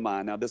student of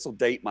mine. Now, this will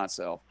date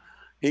myself.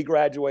 He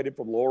graduated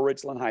from Lower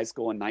Richland High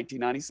School in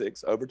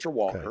 1996, Overture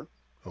Walker.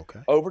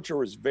 Okay. Overture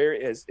was very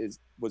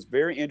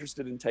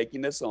interested in taking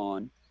this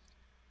on.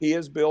 He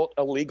has built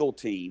a legal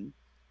team,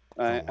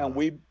 and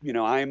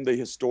I am the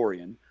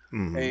historian.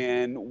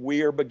 And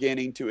we are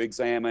beginning to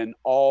examine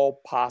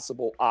all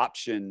possible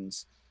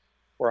options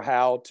for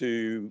how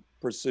to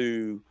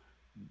pursue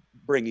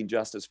bringing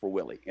justice for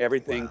Willie.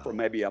 Everything from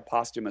maybe a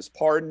posthumous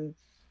pardon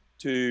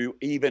to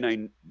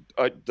even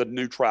the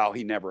new trial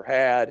he never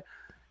had.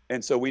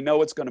 And so we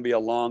know it's going to be a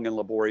long and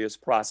laborious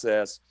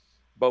process,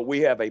 but we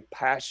have a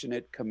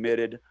passionate,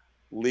 committed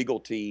legal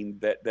team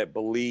that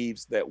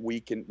believes that we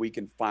can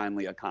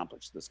finally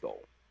accomplish this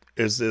goal.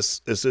 Is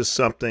this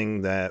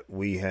something that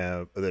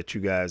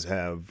you guys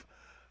have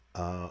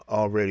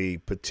already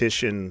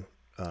petitioned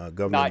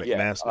Governor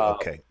McMaster?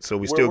 Okay, so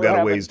we still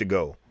got a ways to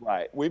go.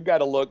 Right, we've got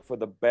to look for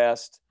the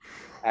best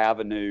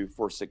avenue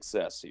for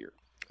success here.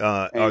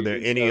 Are there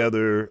any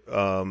other,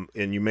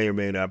 and you may or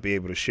may not be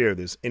able to share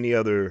this, any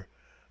other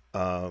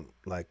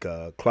like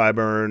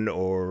Clyburn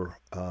or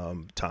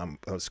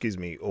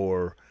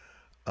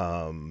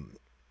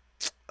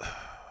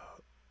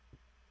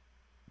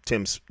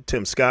Tim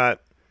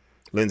Scott,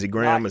 Lindsey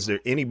Graham? Is there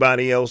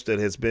anybody else that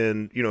has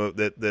been,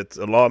 that's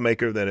a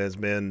lawmaker that has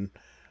been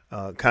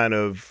kind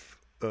of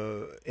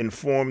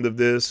informed of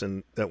this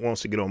and that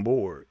wants to get on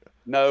board?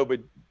 No,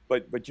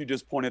 but you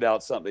just pointed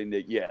out something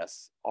that,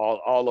 yes,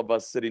 all of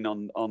us sitting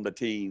on the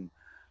team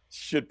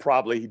should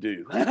probably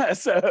do.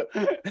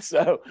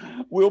 so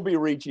we'll be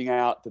reaching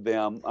out to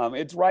them.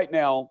 It's right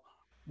now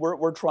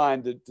we're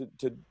trying to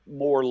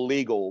more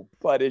legal,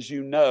 but as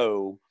you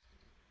know,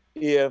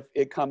 if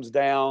it comes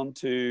down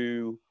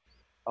to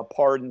a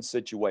pardon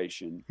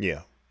situation,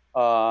 and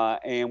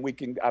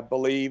I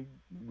believe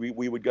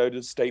we would go to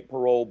the state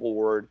parole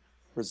board,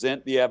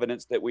 present the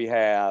evidence that we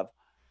have,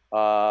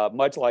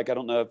 much like, I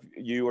don't know if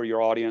you or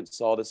your audience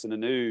saw this in the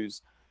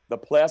news, the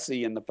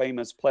Plessy and the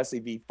famous Plessy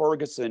v.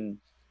 Ferguson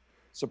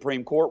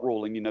Supreme Court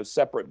ruling,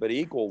 separate but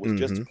equal, was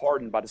just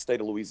pardoned by the state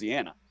of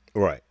Louisiana.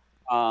 Right.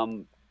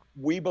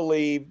 We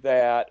believe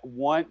that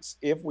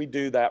if we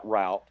do that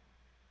route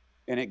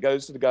and it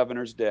goes to the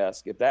governor's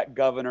desk, if that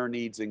governor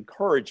needs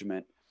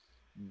encouragement,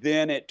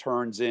 then it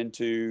turns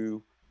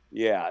into,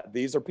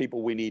 these are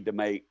people they need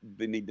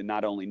to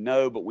not only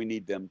know, but we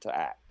need them to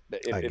act,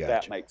 if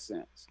that makes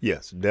sense.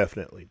 Yes,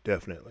 definitely.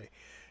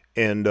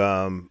 And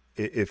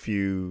if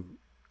you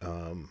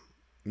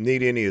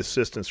need any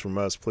assistance from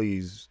us,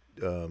 please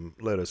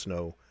let us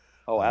know.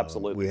 Oh,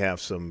 absolutely. We have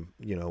some,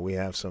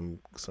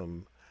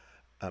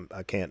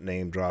 I can't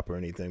name drop or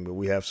anything, but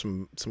we have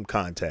some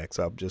contacts.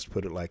 I'll just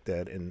put it like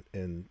that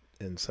in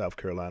South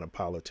Carolina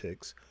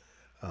politics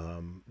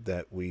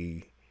that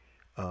we,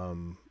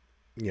 can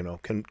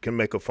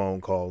make a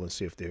phone call and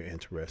see if they're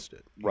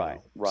interested. Right.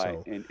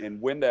 So,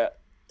 and when that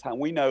time,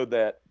 we know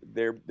that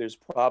there's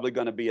probably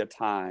going to be a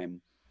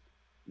time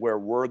where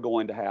we're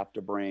going to have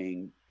to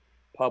bring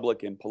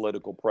public and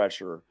political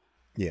pressure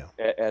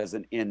as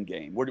an end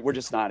game. We're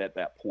just not at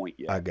that point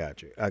yet. I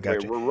got you.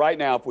 We're right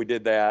now, if we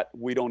did that,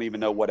 we don't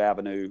even know what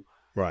avenue.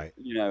 Right.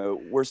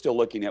 We're still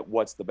looking at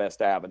what's the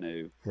best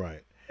avenue.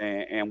 Right.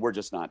 And we're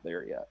just not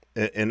there yet.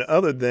 And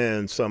other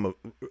than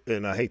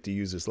and I hate to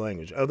use this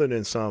language, other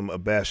than some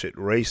abashed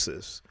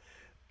racists,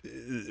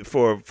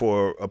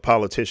 for a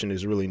politician,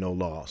 there's really no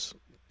loss.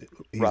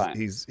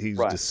 He's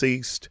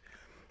deceased.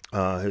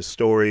 His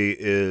story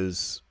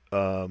is,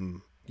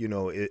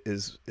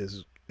 is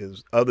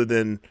other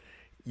than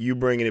you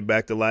bringing it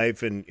back to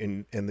life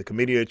and the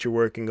committee that you're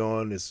working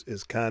on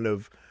is kind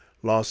of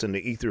lost in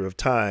the ether of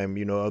time,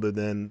 other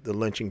than the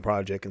lynching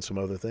project and some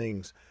other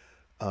things.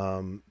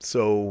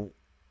 So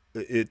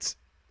it's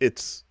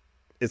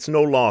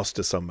no loss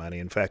to somebody.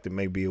 In fact, it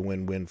may be a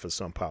win-win for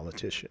some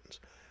politicians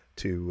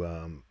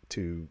to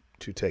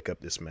take up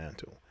this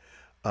mantle.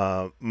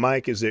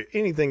 Mike, is there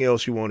anything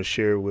else you want to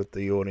share with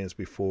the audience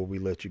before we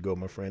let you go,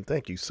 my friend?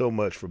 Thank you so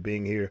much for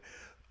being here.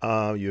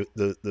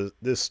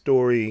 This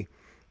story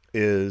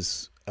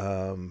is,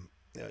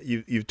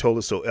 you've told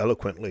us so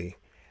eloquently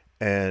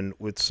and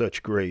with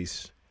such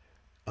grace,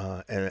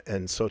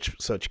 and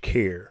such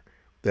care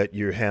that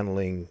you're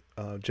handling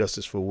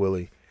justice for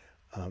Willie.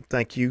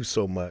 Thank you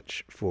so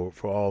much for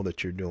all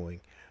that you're doing.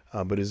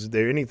 But is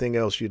there anything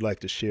else you'd like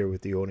to share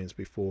with the audience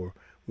before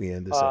we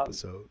end this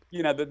episode?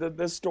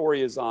 This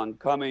story is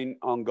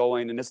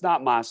ongoing, and it's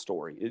not my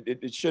story.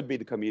 It should be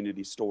the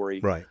community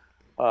story. Right.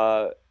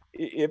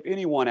 If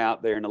anyone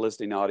out there in the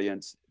listening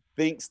audience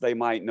thinks they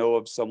might know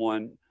of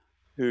someone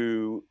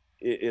who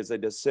is a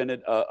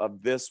descendant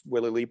of this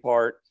Willie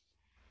Leapart,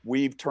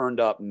 we've turned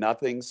up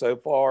nothing so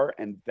far,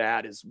 and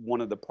that is one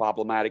of the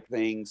problematic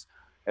things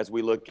as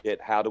we look at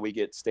how do we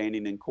get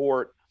standing in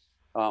court.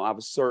 I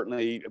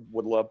certainly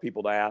would love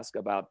people to ask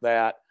about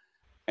that,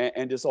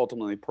 and just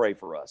ultimately pray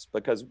for us,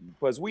 because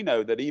we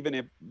know that even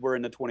if we're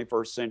in the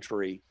 21st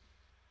century,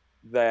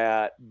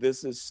 that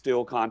this is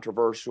still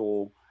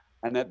controversial,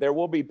 and that there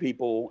will be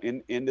people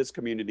in this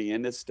community,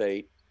 in this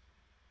state.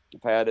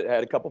 I've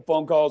had a couple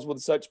phone calls with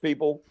such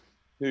people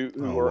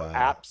who are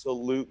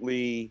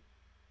absolutely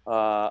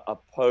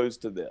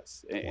opposed to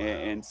this.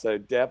 And so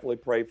definitely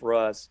pray for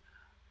us.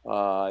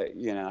 I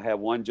had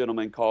one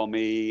gentleman call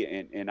me,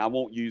 and I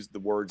won't use the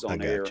words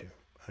on air.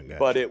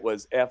 but it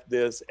was F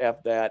this,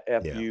 F that,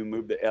 F Yeah. you,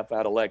 move the F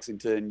out of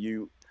Lexington,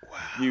 you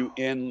Wow.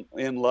 in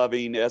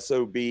loving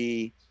SOB,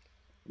 you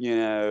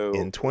know.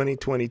 In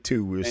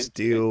 2022, we're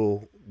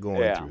still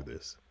going yeah. through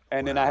this.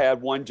 And then I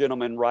had one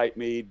gentleman write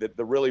me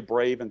the really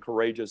brave and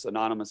courageous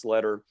anonymous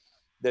letter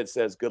that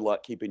says, "Good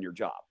luck keeping your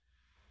job."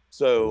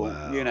 So,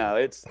 Wow. you know,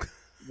 it's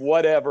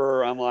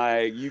whatever. I'm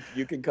like,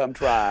 you can come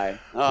try.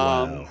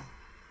 Wow.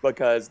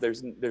 Because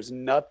there's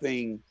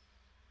nothing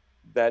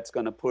that's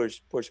going to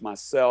push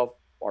myself,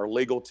 our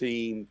legal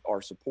team,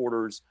 our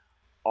supporters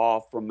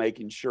off from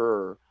making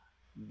sure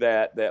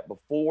that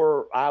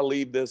before I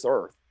leave this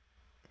earth,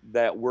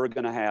 that we're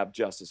going to have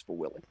justice for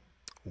Willie.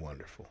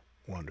 Wonderful,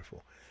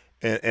 wonderful.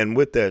 And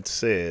with that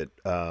said,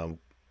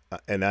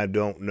 and I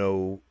don't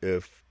know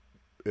if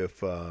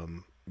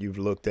you've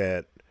looked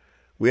at,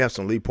 we have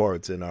some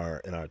Leaparts in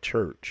our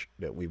church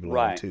that we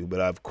belong to, but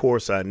of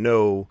course I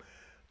know,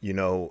 you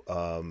know,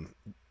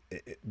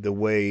 the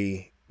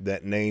way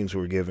that names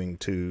were given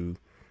to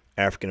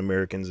African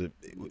Americans,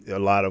 a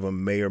lot of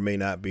them may or may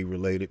not be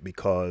related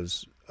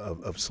because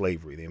of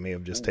slavery. They may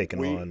have just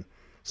taken on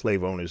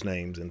slave owners'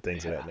 names and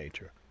things of that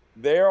nature.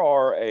 There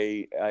are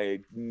a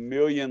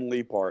million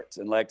Leaparts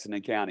in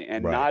Lexington County.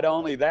 And not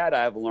only that,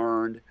 I've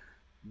learned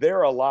there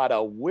are a lot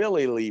of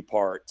Willie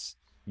Leaparts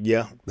in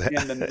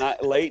the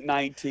late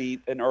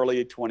 19th and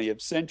early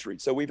 20th century.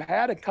 So we've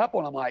had a couple,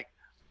 and I'm like,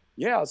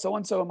 yeah,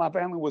 so-and-so in my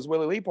family was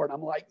Willie Leapart. And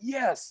I'm like,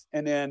 yes.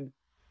 And then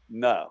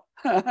no.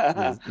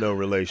 No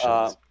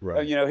relations.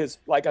 Right. You know,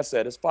 like I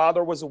said, his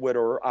father was a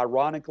widower.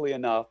 Ironically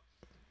enough,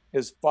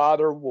 his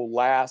father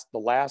the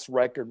last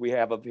record we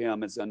have of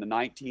him is in the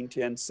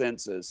 1910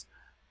 census.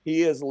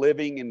 He is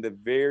living in the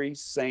very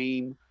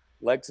same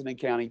Lexington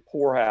County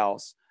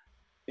poorhouse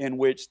in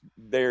which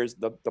there's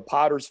the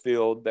Potter's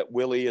Field that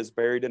Willie is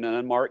buried in an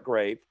unmarked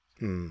grave.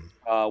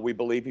 We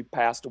believe he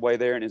passed away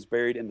there and is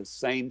buried in the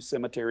same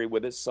cemetery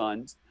with his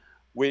sons,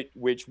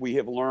 which we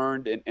have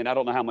learned, and I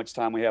don't know how much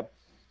time we have,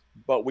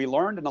 but we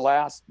learned in the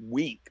last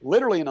week,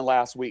 literally in the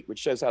last week, which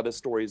shows how this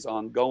story is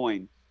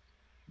ongoing,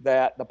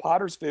 that the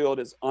Potter's Field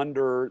is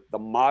under the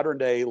modern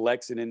day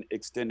Lexington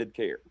Extended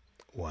Care.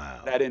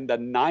 Wow. That in the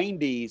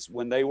 90s,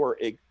 when they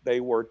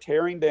were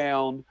tearing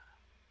down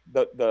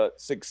the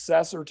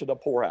successor to the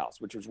poorhouse,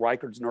 which was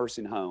Reichard's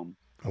Nursing Home.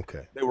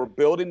 Okay. They were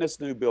building this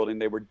new building.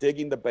 They were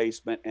digging the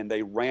basement, and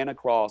they ran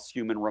across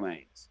human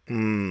remains,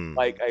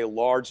 like a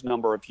large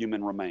number of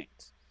human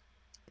remains.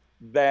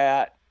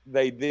 That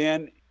they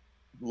then,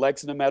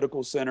 Lexington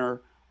Medical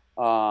Center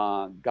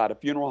got a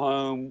funeral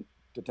home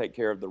to take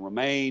care of the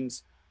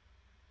remains,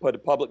 put a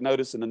public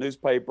notice in the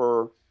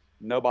newspaper.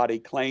 Nobody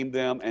claimed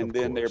them, and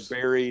then they're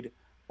buried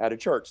at a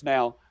church.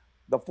 Now,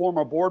 the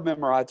former board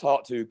member I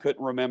talked to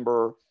couldn't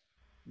remember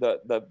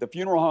the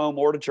funeral home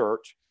or the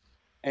church,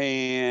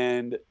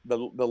 and the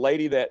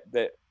lady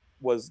that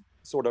was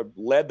sort of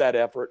led that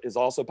effort is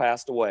also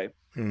passed away.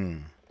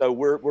 So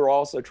we're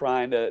also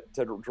trying to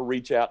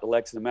reach out to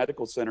Lexington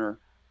Medical Center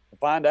to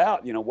find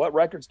out, you know, what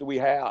records do we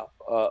have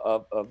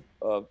of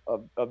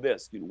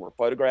this? You know, were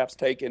photographs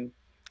taken?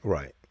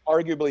 Right.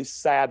 Arguably,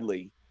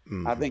 sadly,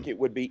 I think it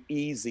would be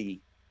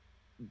easy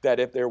that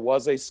if there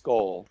was a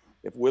skull,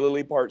 if Willie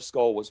Leapart's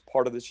skull was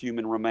part of these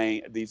human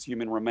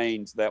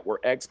remains that were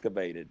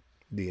excavated,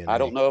 DNA. I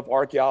don't know if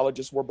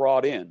archaeologists were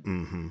brought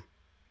in,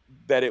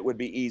 that it would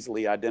be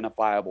easily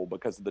identifiable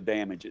because of the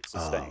damage it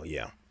sustained.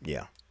 Oh,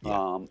 yeah,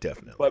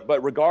 definitely.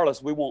 But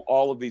regardless, we want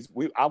all of these.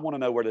 I want to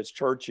know where this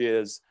church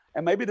is,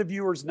 and maybe the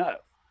viewers know,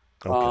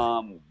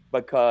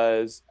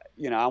 because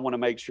you know I want to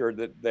make sure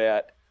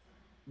that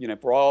you know,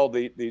 for all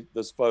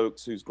those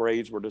folks whose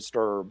graves were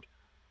disturbed,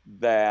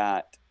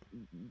 that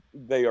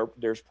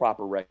there's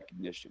proper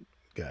recognition.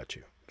 Got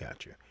you.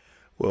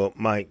 Well,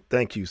 Mike,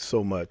 thank you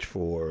so much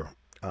for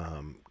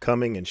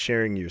coming and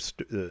sharing your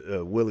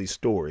Willie's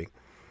story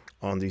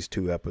on these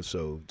 2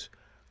 episodes.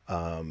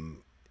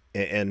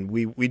 And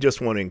we just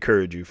want to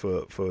encourage you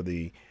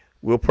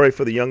we'll pray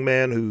for the young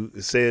man who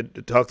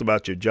talked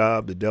about your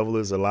job. The devil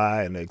is a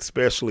lie, and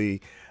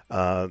especially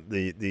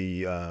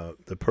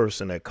the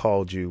person that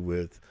called you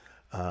with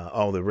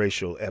all the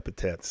racial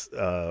epithets.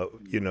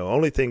 You know,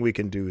 only thing we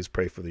can do is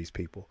pray for these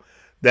people.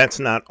 That's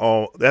not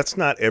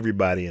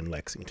everybody in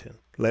Lexington.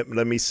 Let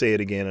me say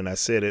it again, and I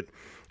said it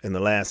in the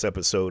last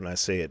episode, and I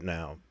say it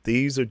now.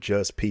 These are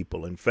just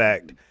people. In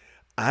fact,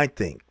 I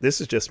think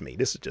this is just me.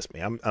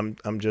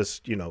 I'm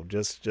just, you know,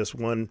 just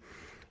one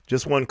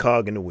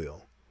cog in the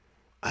wheel.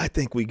 I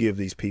think we give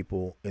these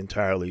people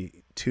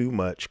entirely too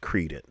much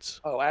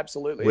credence. Oh,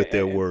 absolutely. With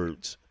their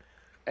words.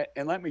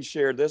 And let me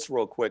share this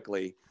real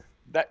quickly.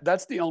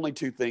 That's the only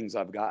 2 things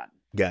I've gotten.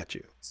 Got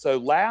you. So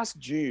last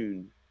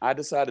June, I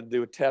decided to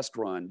do a test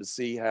run to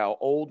see how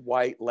old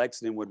white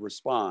Lexington would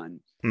respond.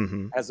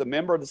 As a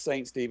member of the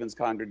St. Stephen's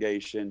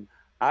congregation,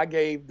 I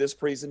gave this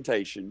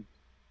presentation,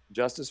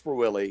 Justice for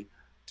Willie,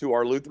 to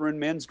our Lutheran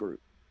men's group,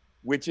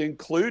 which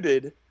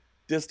included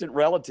distant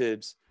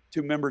relatives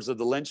to members of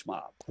the lynch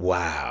mob.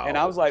 Wow. And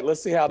I was like,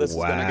 let's see how this is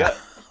going to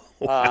go.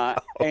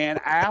 And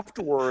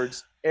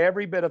afterwards,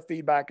 every bit of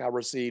feedback I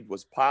received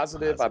was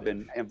positive. I've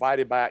been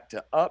invited back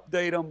to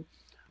update them.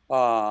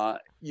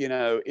 You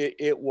know,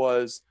 it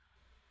was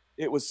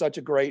such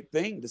a great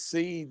thing to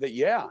see that,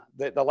 yeah,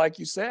 that like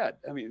you said,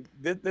 I mean,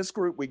 this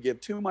group we give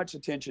too much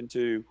attention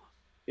to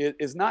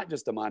is not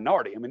just a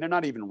minority. I mean, they're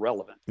not even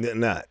relevant. They're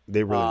not.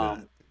 They're really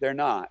not. They're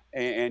not.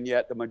 And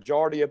yet the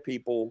majority of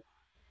people,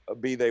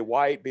 be they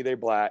white, be they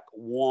black,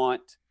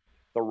 want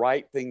the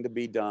right thing to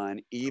be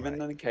done,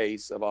 even in the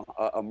case of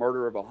a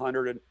murder of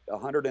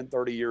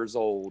 130 years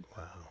old,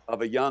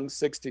 of a young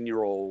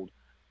 16-year-old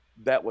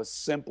that was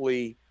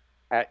simply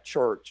at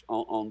church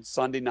on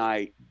Sunday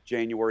night,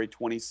 January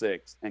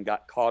 26th, and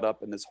got caught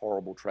up in this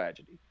horrible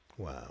tragedy.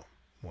 Wow.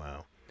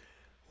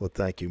 Well,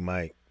 thank you,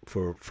 Mike,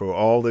 for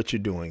all that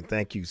you're doing.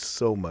 Thank you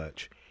so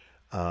much.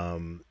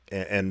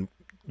 And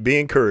be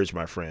encouraged,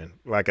 my friend.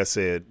 Like I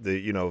said,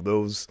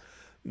 those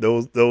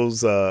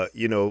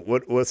you know,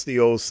 what's the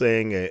old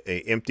saying?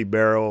 A empty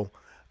barrel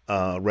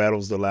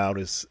rattles the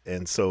loudest.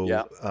 And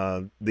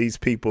so these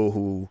people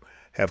who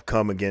have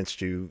come against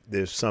you,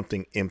 there's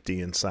something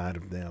empty inside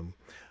of them.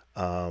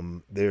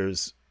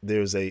 There's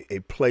a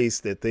place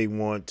that they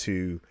want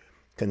to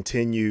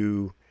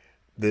continue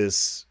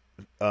this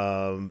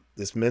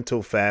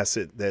mental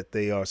facet that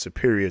they are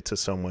superior to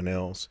someone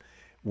else,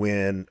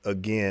 when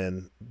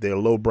again their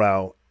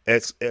lowbrow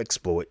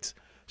exploits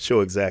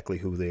show exactly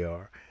who they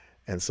are.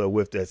 And so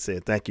with that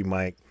said, thank you,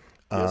 Mike.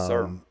 Yes,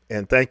 sir.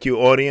 And thank you,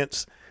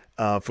 audience,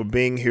 for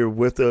being here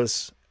with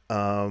us.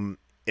 And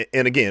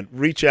again,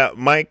 reach out,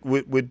 Mike.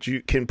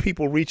 Can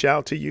people reach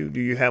out to you? Do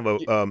you have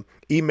a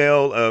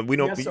email? We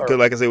don't, Yes, because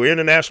like I said, we're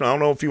international. I don't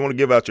know if you want to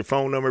give out your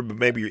phone number, but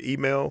maybe your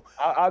email.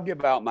 I'll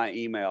give out my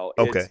email.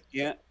 Okay.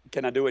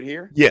 Can I do it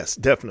here? Yes,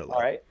 definitely.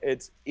 All right.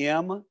 It's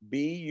MBURGESS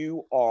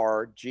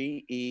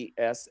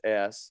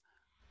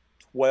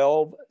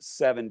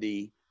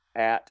 1270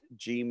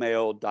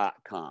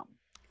 @gmail.com.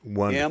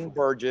 Wonderful.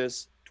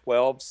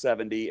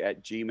 mburgess1270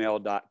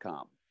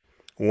 @gmail.com.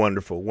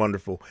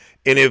 Wonderful.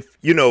 And if,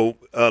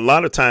 a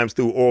lot of times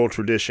through oral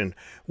tradition,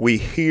 we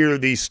hear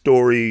these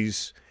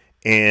stories,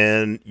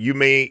 and you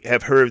may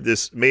have heard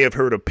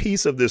a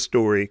piece of this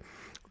story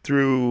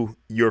through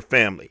your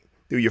family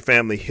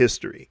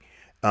history.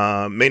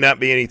 May not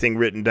be anything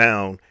written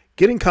down.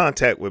 Get in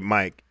contact with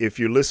Mike. If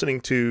you're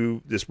listening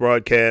to this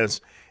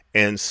broadcast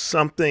and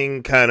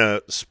something kind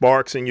of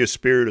sparks in your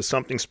spirit, or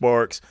something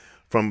sparks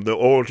from the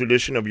oral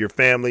tradition of your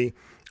family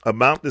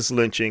about this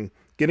lynching,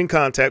 get in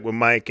contact with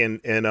Mike,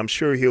 and I'm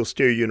sure he'll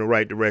steer you in the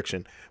right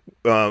direction.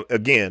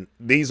 Again,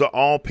 these are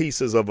all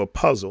pieces of a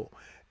puzzle.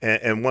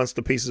 And once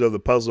the pieces of the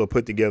puzzle are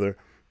put together,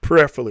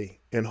 prayerfully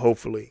and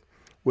hopefully,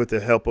 with the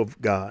help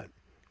of God,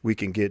 we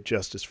can get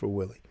justice for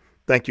Willie.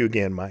 Thank you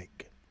again,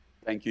 Mike.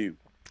 Thank you.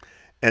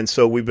 And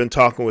so we've been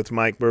talking with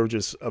Mike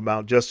Burgess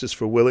about justice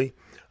for Willie,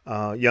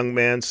 young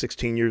man,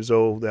 16 years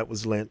old, that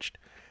was lynched.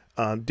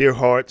 Dear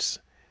hearts,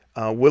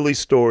 Willie's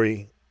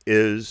story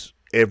is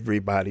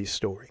everybody's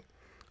story.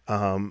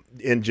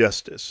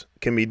 Injustice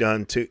can be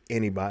done to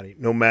anybody,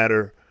 no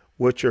matter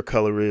what your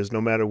color is, no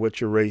matter what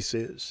your race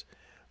is.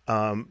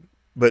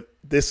 But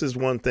this is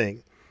one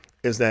thing,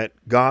 is that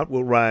God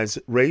will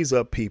raise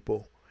up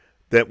people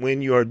that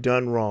when you are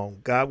done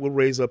wrong, God will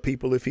raise up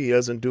people, if he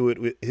doesn't do it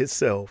with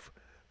himself,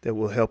 that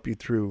will help you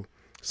through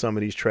some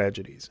of these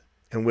tragedies.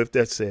 And with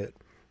that said,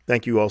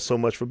 thank you all so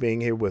much for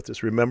being here with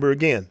us. Remember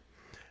again,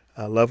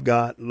 love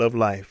God, love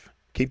life,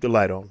 keep the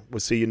light on. We'll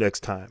see you next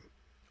time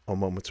on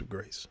Moments of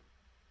Grace.